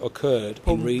 shortage occurred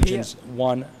in regions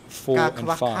 1, 4 and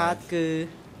 5,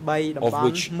 of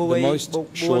which the most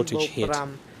shortage hit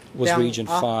was region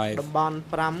 5,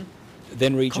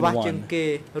 then region 1,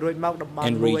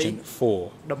 and region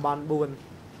 4.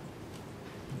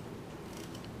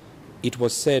 It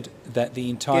was said that the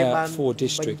entire 4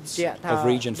 districts of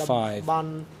Region 5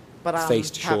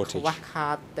 faced shortage.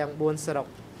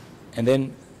 And then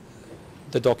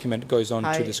the document goes on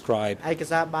to describe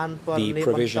the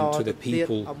provision to the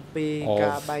people of 1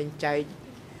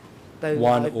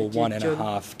 or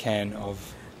 1.5 can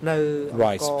of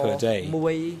rice per day.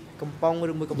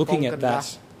 Looking at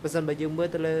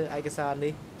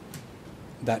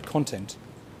that content,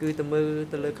 did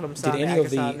any of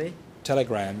the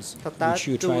telegrams which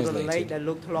you translated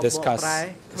discuss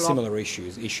similar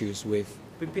issues with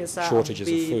shortages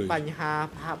of food?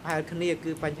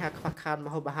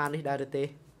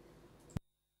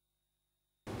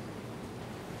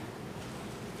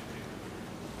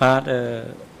 But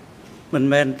មិន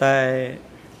មែនតែ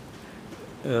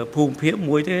ភូមិភាគ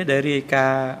មួយទេដែលរាយកា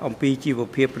រណ៍អំពីជីវ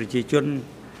ភាពប្រជាជន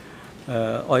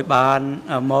ឲ្យបាន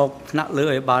មកថ្នាក់លើ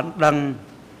ឲ្យបានដឹង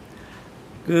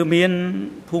គឺមាន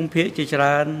ភូមិភាគជាច្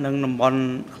រើននិងតំបន់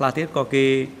ខ្លះទៀតក៏គេ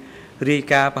រាយ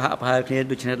ការណ៍ប្រហាក់ប្រហែលគ្នា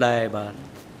ដូចនេះដែរបាទ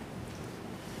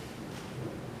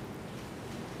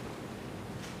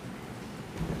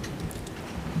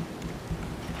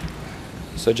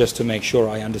So just to make sure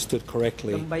I understood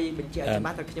correctly,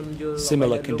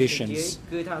 similar conditions,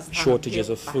 shortages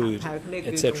of food,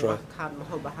 etc.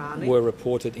 were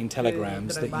reported in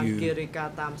telegrams that you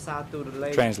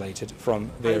translated from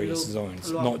various zones,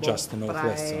 not just the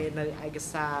Northwest Zone.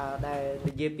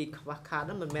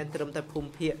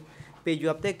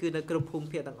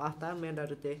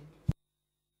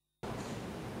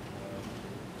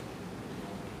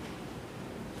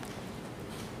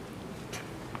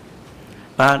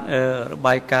 But រ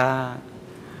បាយការណ៍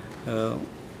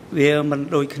វាមិន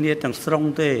ដូចគ្នាទាំងស្រុង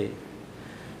ទេ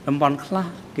តំបន់ខ្លះ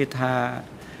គេថា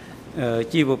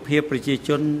ជីវភាពប្រជាជ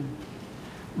ន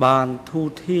បានធូរ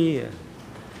ធារ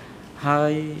ហើ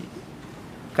យ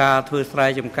ការធ្វើស្រែ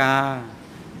ចម្ការ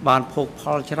បានភោគផ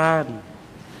លច្រើន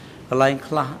កន្លែង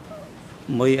ខ្លះ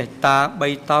1 ហិកតា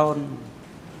 3 តោន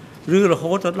ឬរ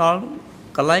ហូតទៅដល់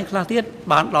កន្លែងខ្លះទៀត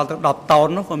បានដល់ទៅ10 តោន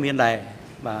នោះក៏មានដែរ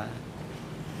បាទ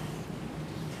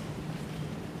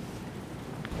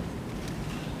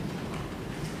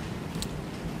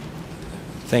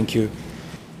Thank you.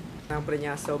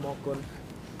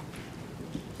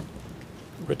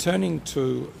 Returning to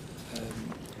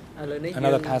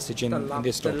another passage in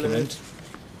this document,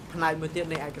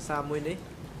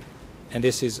 and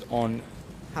this is on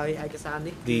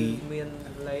the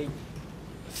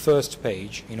first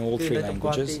page in all 3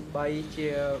 languages.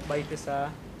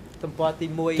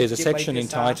 There's a section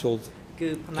entitled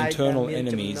internal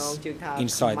enemies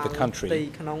inside the country.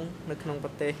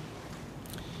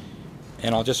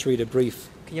 And I'll just read a brief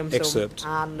excerpt.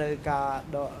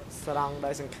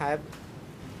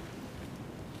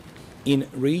 In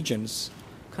regions,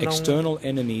 external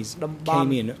enemies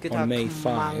came in on May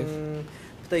 5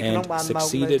 and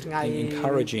succeeded in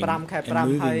encouraging and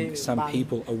moving some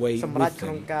people away with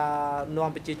them.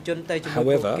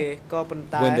 However,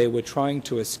 when they were trying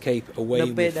to escape away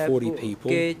with 40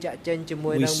 people,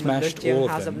 we smashed all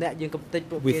of them,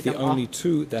 with the only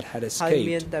 2 that had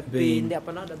escaped being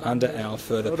under our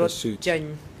further pursuit.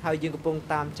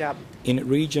 In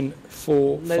region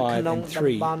 4, 5 and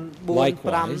 3,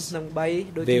 likewise,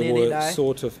 there were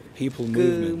sort of people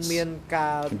movements, in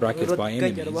brackets by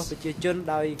enemies,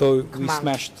 though we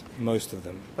smashed most of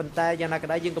them. Again,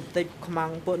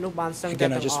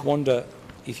 I just wonder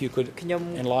if you could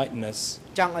enlighten us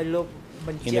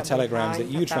in the telegrams that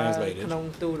you translated,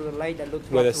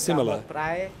 whether similar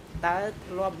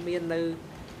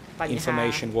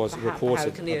information was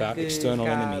reported about external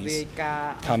enemies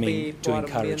coming to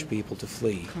encourage people to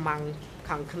flee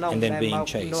and then being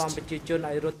chased.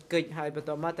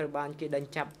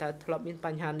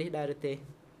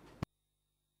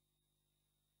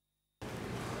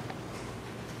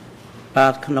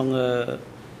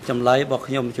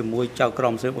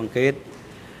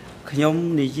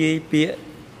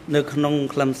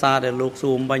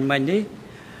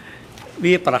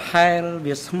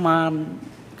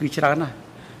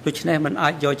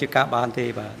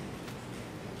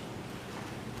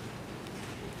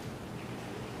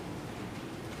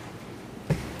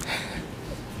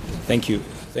 Thank you.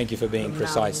 Thank you for being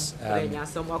precise.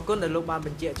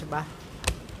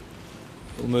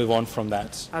 We'll move on from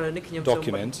that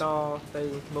document.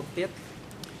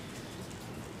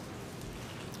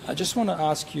 I just want to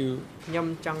ask you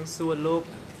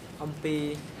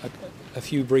a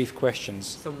few brief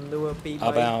questions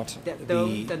about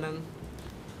the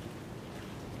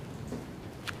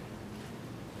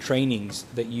trainings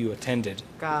that you attended.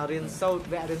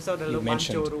 You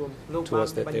mentioned to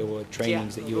us that there were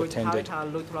trainings that you attended,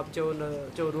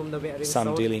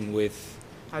 some dealing with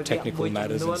technical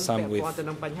matters and some with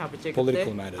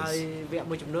political matters.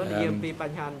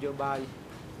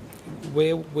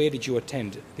 Where did you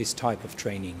attend this type of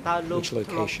training? Which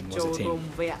location was it in?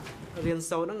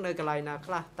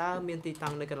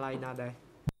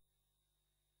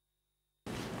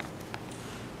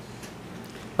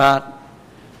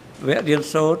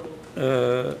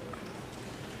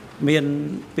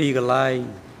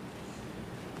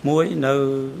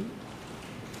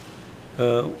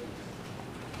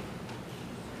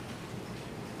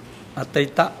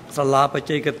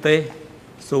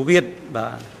 Soviet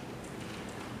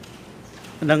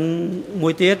និងមួ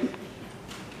យទៀត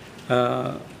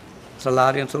សាលា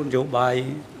រៀនសូត្រនយោបាយ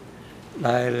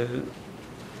ដែល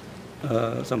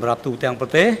សម្រាប់ទូទាំងប្រ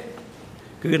ទេស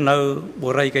គឺនៅបុ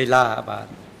រីកីឡាបាទ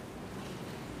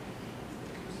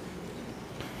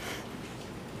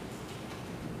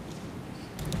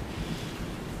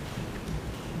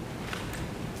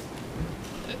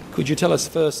Could you tell us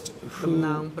first who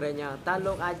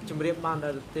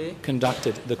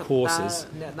conducted the courses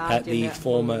at the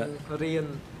former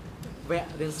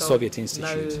Soviet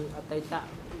Institute?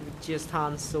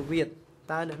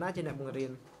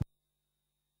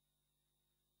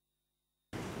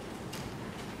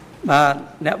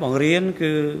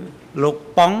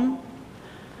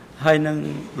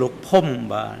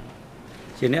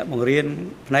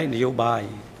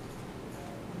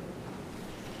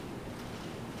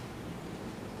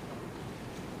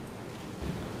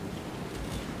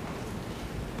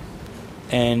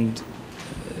 And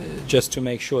just to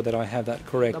make sure that I have that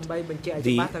correct,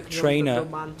 the trainer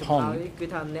Pong,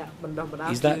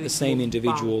 is that the same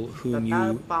individual whom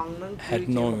you had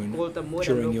known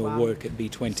during your work at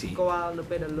B20?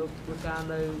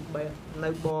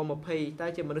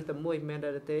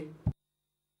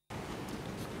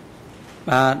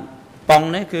 Pong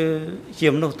នេះគឺជា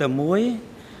មនុស្សតែមួយ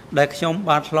ដែលខ្ញុំ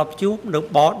បានធ្លាប់ជួបនៅ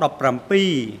ប17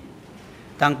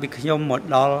 តាំងពីខ្ញុំមក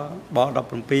ដល់ប17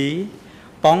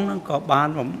 Pong នឹងក៏បាន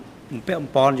បំពាក់បំ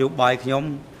ពន់យោបាយខ្ញុំ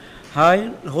ហើយ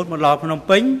រហូតមកដល់ភ្នំ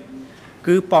ពេញ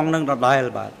គឺ Pong នឹងដដែល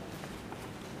បាទ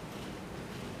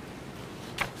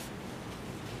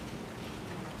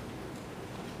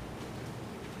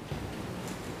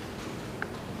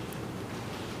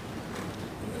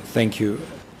Thank you.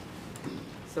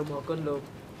 សូមអរគុណលោក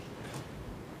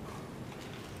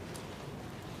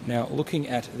Now looking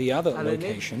at the other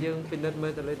location,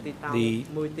 the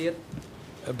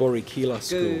Borikila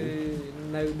School.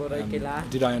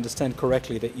 Did I understand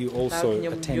correctly that you also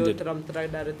attended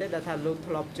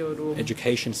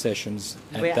education sessions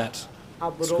at that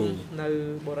school?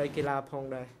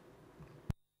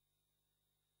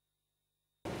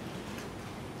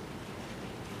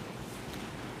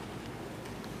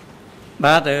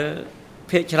 But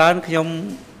ភាគច្រើនខ្ញុំ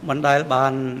មិនដែលបា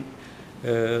ន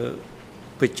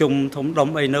ប្រជុំធំដុំ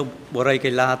អីនៅបរិយា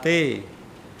កីឡាទេ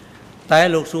តែ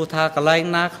លោកសួរថាកន្លែង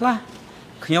ណាខ្លះ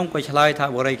ខ្ញុំក៏ឆ្លើយថា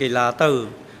បរិយាកីឡាទៅ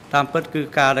តាមពិតគឺ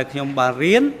ការដែលខ្ញុំបាន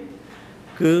រៀន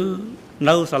គឺ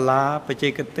នៅសាលាបច្ចេ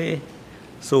កទេស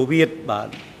សូវៀតបាទ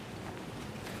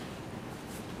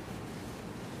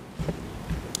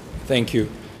Thank you.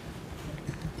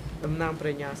 តំណាងប្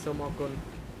រាជ្ញាសូមអរគុណ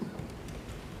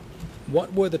What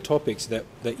were the topics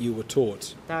that you were taught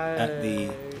at the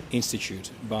institute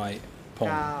by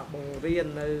Pong? ការបង្រៀន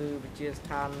នៅវិទ្យាស្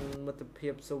ថានមិត្តភា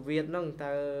ពសូវៀតហ្នឹង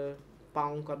តើប៉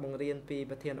ង់គាត់បង្រៀនពី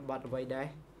ប្រធានបទអ្វីដែរ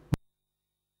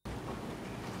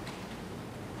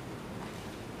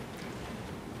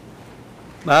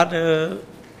បាទ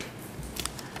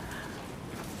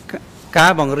កា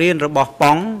របង្រៀនរបស់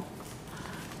ប៉ង់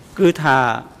គឺថា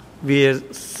វា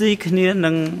ស៊ីគ្នា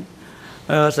នឹង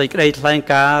សេចក្តីថ្លែង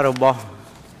ការណ៍របស់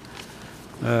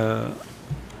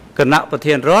គណៈប្រ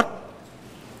ធានរដ្ឋ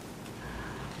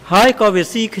ហើយក៏វា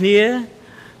ស៊ីគ្នា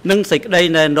នឹងសេចក្តី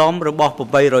ណែនាំរបស់807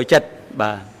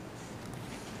បាទ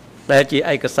ដែលជា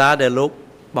ឯកសារដែលលោក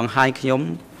បង្ហាញខ្ញុំ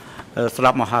ស្រា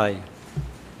ប់មកហើយ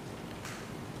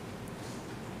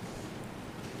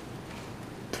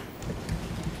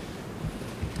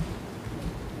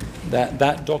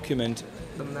That document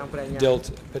dealt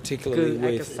particularly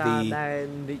with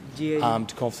the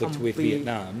armed conflict with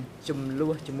Vietnam.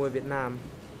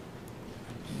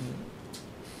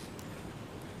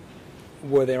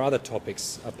 Were there other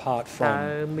topics apart from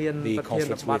the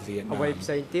conflicts with Vietnam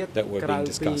that were being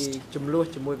discussed? ចំនួន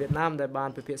ជាមួយវៀតណាមដែលបាន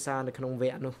ពិភាក្សានៅក្នុងវ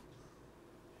គ្គនោះ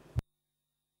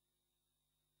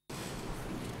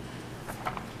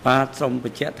បាទសូមប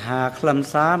ញ្ជាក់ថាខ្លឹម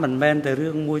សារមិនមែនតែរឿ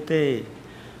ងមួយទេ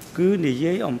គឺនិ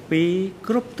យាយអំពី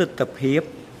គ្រប់ទិដ្ឋភាព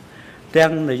ទាំ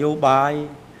ងនយោបាយ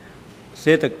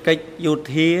សេដ្ឋកិច្ចយោ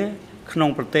ធាក្នុង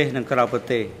ប្រទេសនិងក្រៅប្រ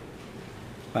ទេស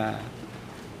បាទ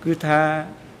គឺថា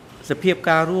សភាព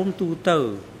ការរួមទូទៅ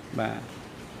បាទ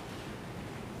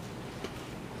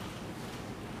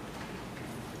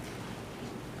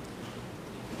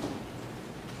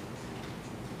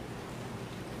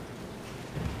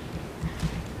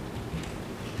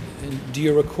Do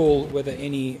you recall whether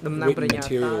any written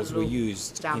materials were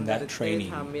used in that training?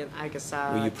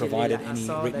 Were you provided any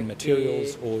written materials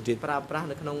or did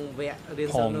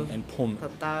Pong and Pum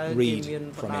read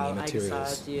from any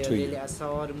materials to you?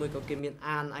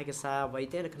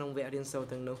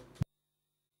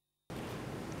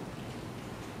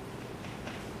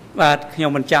 បាទខ្ញុំ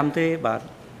មិនចាំទេបាទ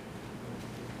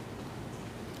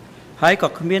ហើយក៏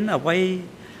គ្មានអ្វី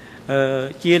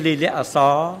ជាលិលាអក្ស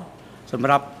រសម្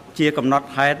រាប់ជាកំណត់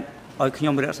ហេតុឲ្យខ្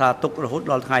ញុំរក្សាទុករហូត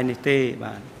ដល់ថ្ងៃនេះទេ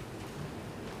បាទ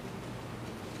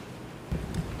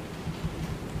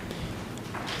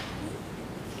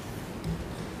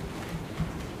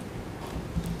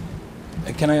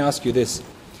Can I ask you this?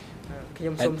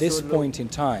 At this point in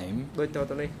time,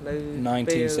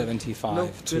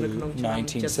 1975 to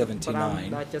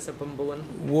 1979,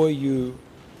 were you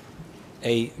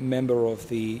a member of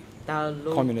the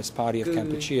Communist Party of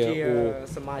Cambodia or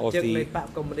of the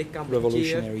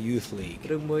Revolutionary Youth League?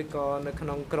 ឬមួយក៏នៅក្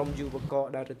នុងក្រុមយុវករ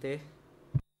ដែរទេ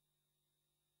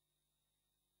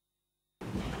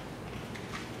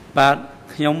បាទ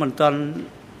ខ្ញុំមិនទាន់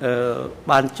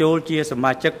បានចូលជាស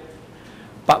មាជិក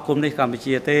បកកុម្មុយនីសកម្ពុ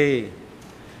ជាទេ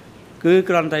គឺ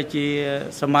គ្រាន់តែជា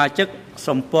សមាជិកស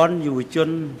ម្ព័ន្ធយុវជន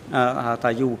ហៅ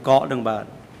ថាយុវករនឹងបាទ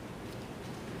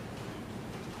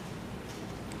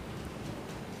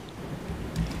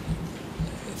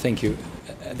Thank you.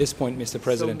 At this point, Mr.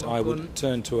 President, I would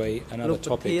turn to another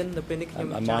topic.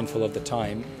 I'm mindful of the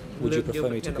time. Would you prefer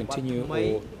me to continue or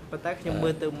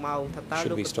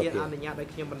should we stop here?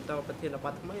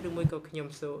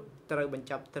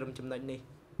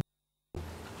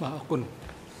 បាទអរគុណ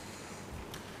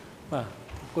បាទ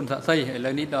អរគុណសាក់សីឥ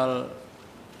ឡូវនេះដល់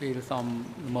ពេលសំ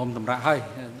មុំសម្រាប់ហើយ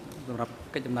សម្រាប់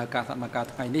កិច្ចដំណើរការសកម្មភាព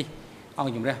ថ្ងៃនេះអង្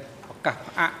គជំរះប្រកាស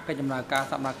ផ្អាកកិច្ចដំណើរការ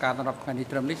សកម្មភាពសម្រាប់ថ្ងៃនេះ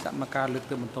ត្រឹមនេះសកម្មភាពលើក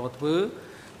ទៅបន្តធ្វើ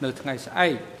នៅថ្ងៃស្អែ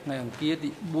កថ្ងៃអង្គារទី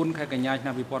4ខែកញ្ញាឆ្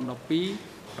នាំ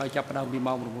2012ដោយចាប់ផ្ដើមពី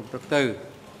ម៉ោង 9 ព្រឹកទៅ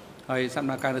ហើយសកម្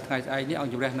មភាពនៅថ្ងៃស្អែកនេះអង្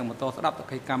គជំរះនឹងបន្តស្ដាប់សកម្ម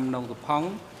ភាពនងសុផង់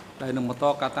ដែលនឹងបន្ត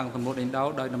ការតាំងសម្រួលដេញដោល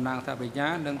ដោយតំណាងសហប្រញ្ញា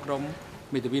និងក្រុម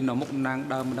មេធាវីនៅមុខតំណាង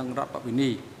ដើមនឹងរដ្ឋបវេនី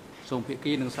សូមភា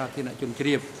គីនិងសាធារណជនជ្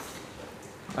រាប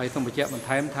ហើយសូមបញ្ជាក់បន្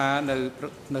ថែមថា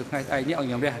នៅថ្ងៃស្អែកនេះអង្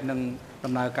គជំរះនឹង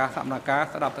ដំណើរការសកម្មភាព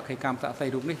ស្ដាប់សក្ខីកម្មសាក់សី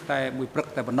រូបនេះតែមួយព្រឹក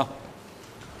តែប៉ុណ្ណោះ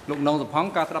លោកនងសុផង់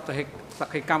ការស្ដាប់ស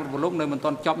ក្ខីកម្មរបស់លោកនៅមិនទា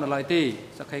ន់ចប់នៅឡើយទេ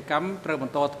សក្ខីកម្មត្រូវប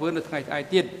ន្តធ្វើនៅថ្ងៃស្អែក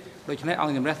ទៀតដូច្នេះអ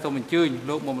ង្គជំរះសូមអញ្ជើញ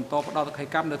លោកមកបន្តផ្ដល់សក្ខី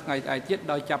កម្មនៅថ្ងៃស្អែកទៀត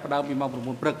ដោយចាប់ផ្ដើមពីម៉ោង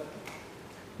 9 ព្រឹក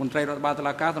មន្ត្រីរដ្ឋបាលតុ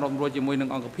លាការសម្របសម្រួលជាមួយនឹង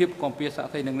អង្គភាពគាំពៀសាក់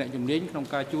សីនិងអ្នកជំនាញក្នុង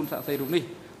ការជូនសាក់សីរូបនេះ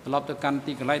ត្រឡប់ទៅកាន់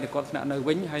ទីកន្លែងដែលគាត់ស្នាក់នៅ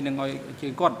វិញហើយនឹងឲ្យអញ្ជើ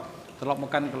ញគាត់ត្រឡប់មក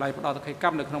កាន់កន្លែងផ្ដល់សក្ខីក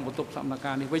ម្មនៅក្នុងបន្ទប់សកម្ម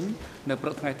ភាពនេះវិញនៅព្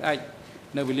រឹកថ្ងៃស្អែក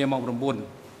នៅវេលាម៉ោង 9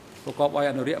 ប្រកបឲ្យ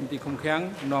អនុរិយមន្ទីរឃុំឃាំង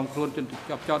នាំខ្លួនជន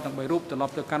ជាប់ចោទទាំង3រូបត្រឡ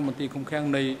ប់ទៅកាន់មន្ទីរឃុំឃាំង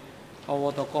នៃអវ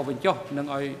តកវិញចុះនិង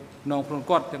ឲ្យនាំខ្លួន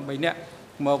គាត់ទាំង3នាក់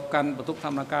មកកាន់បន្ទប់សក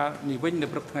ម្មភាពនេះវិញនៅ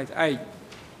ព្រឹកថ្ងៃស្អែក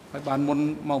ហើយបានមុន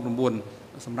ម៉ោង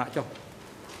 9 សម្រាប់ចុះ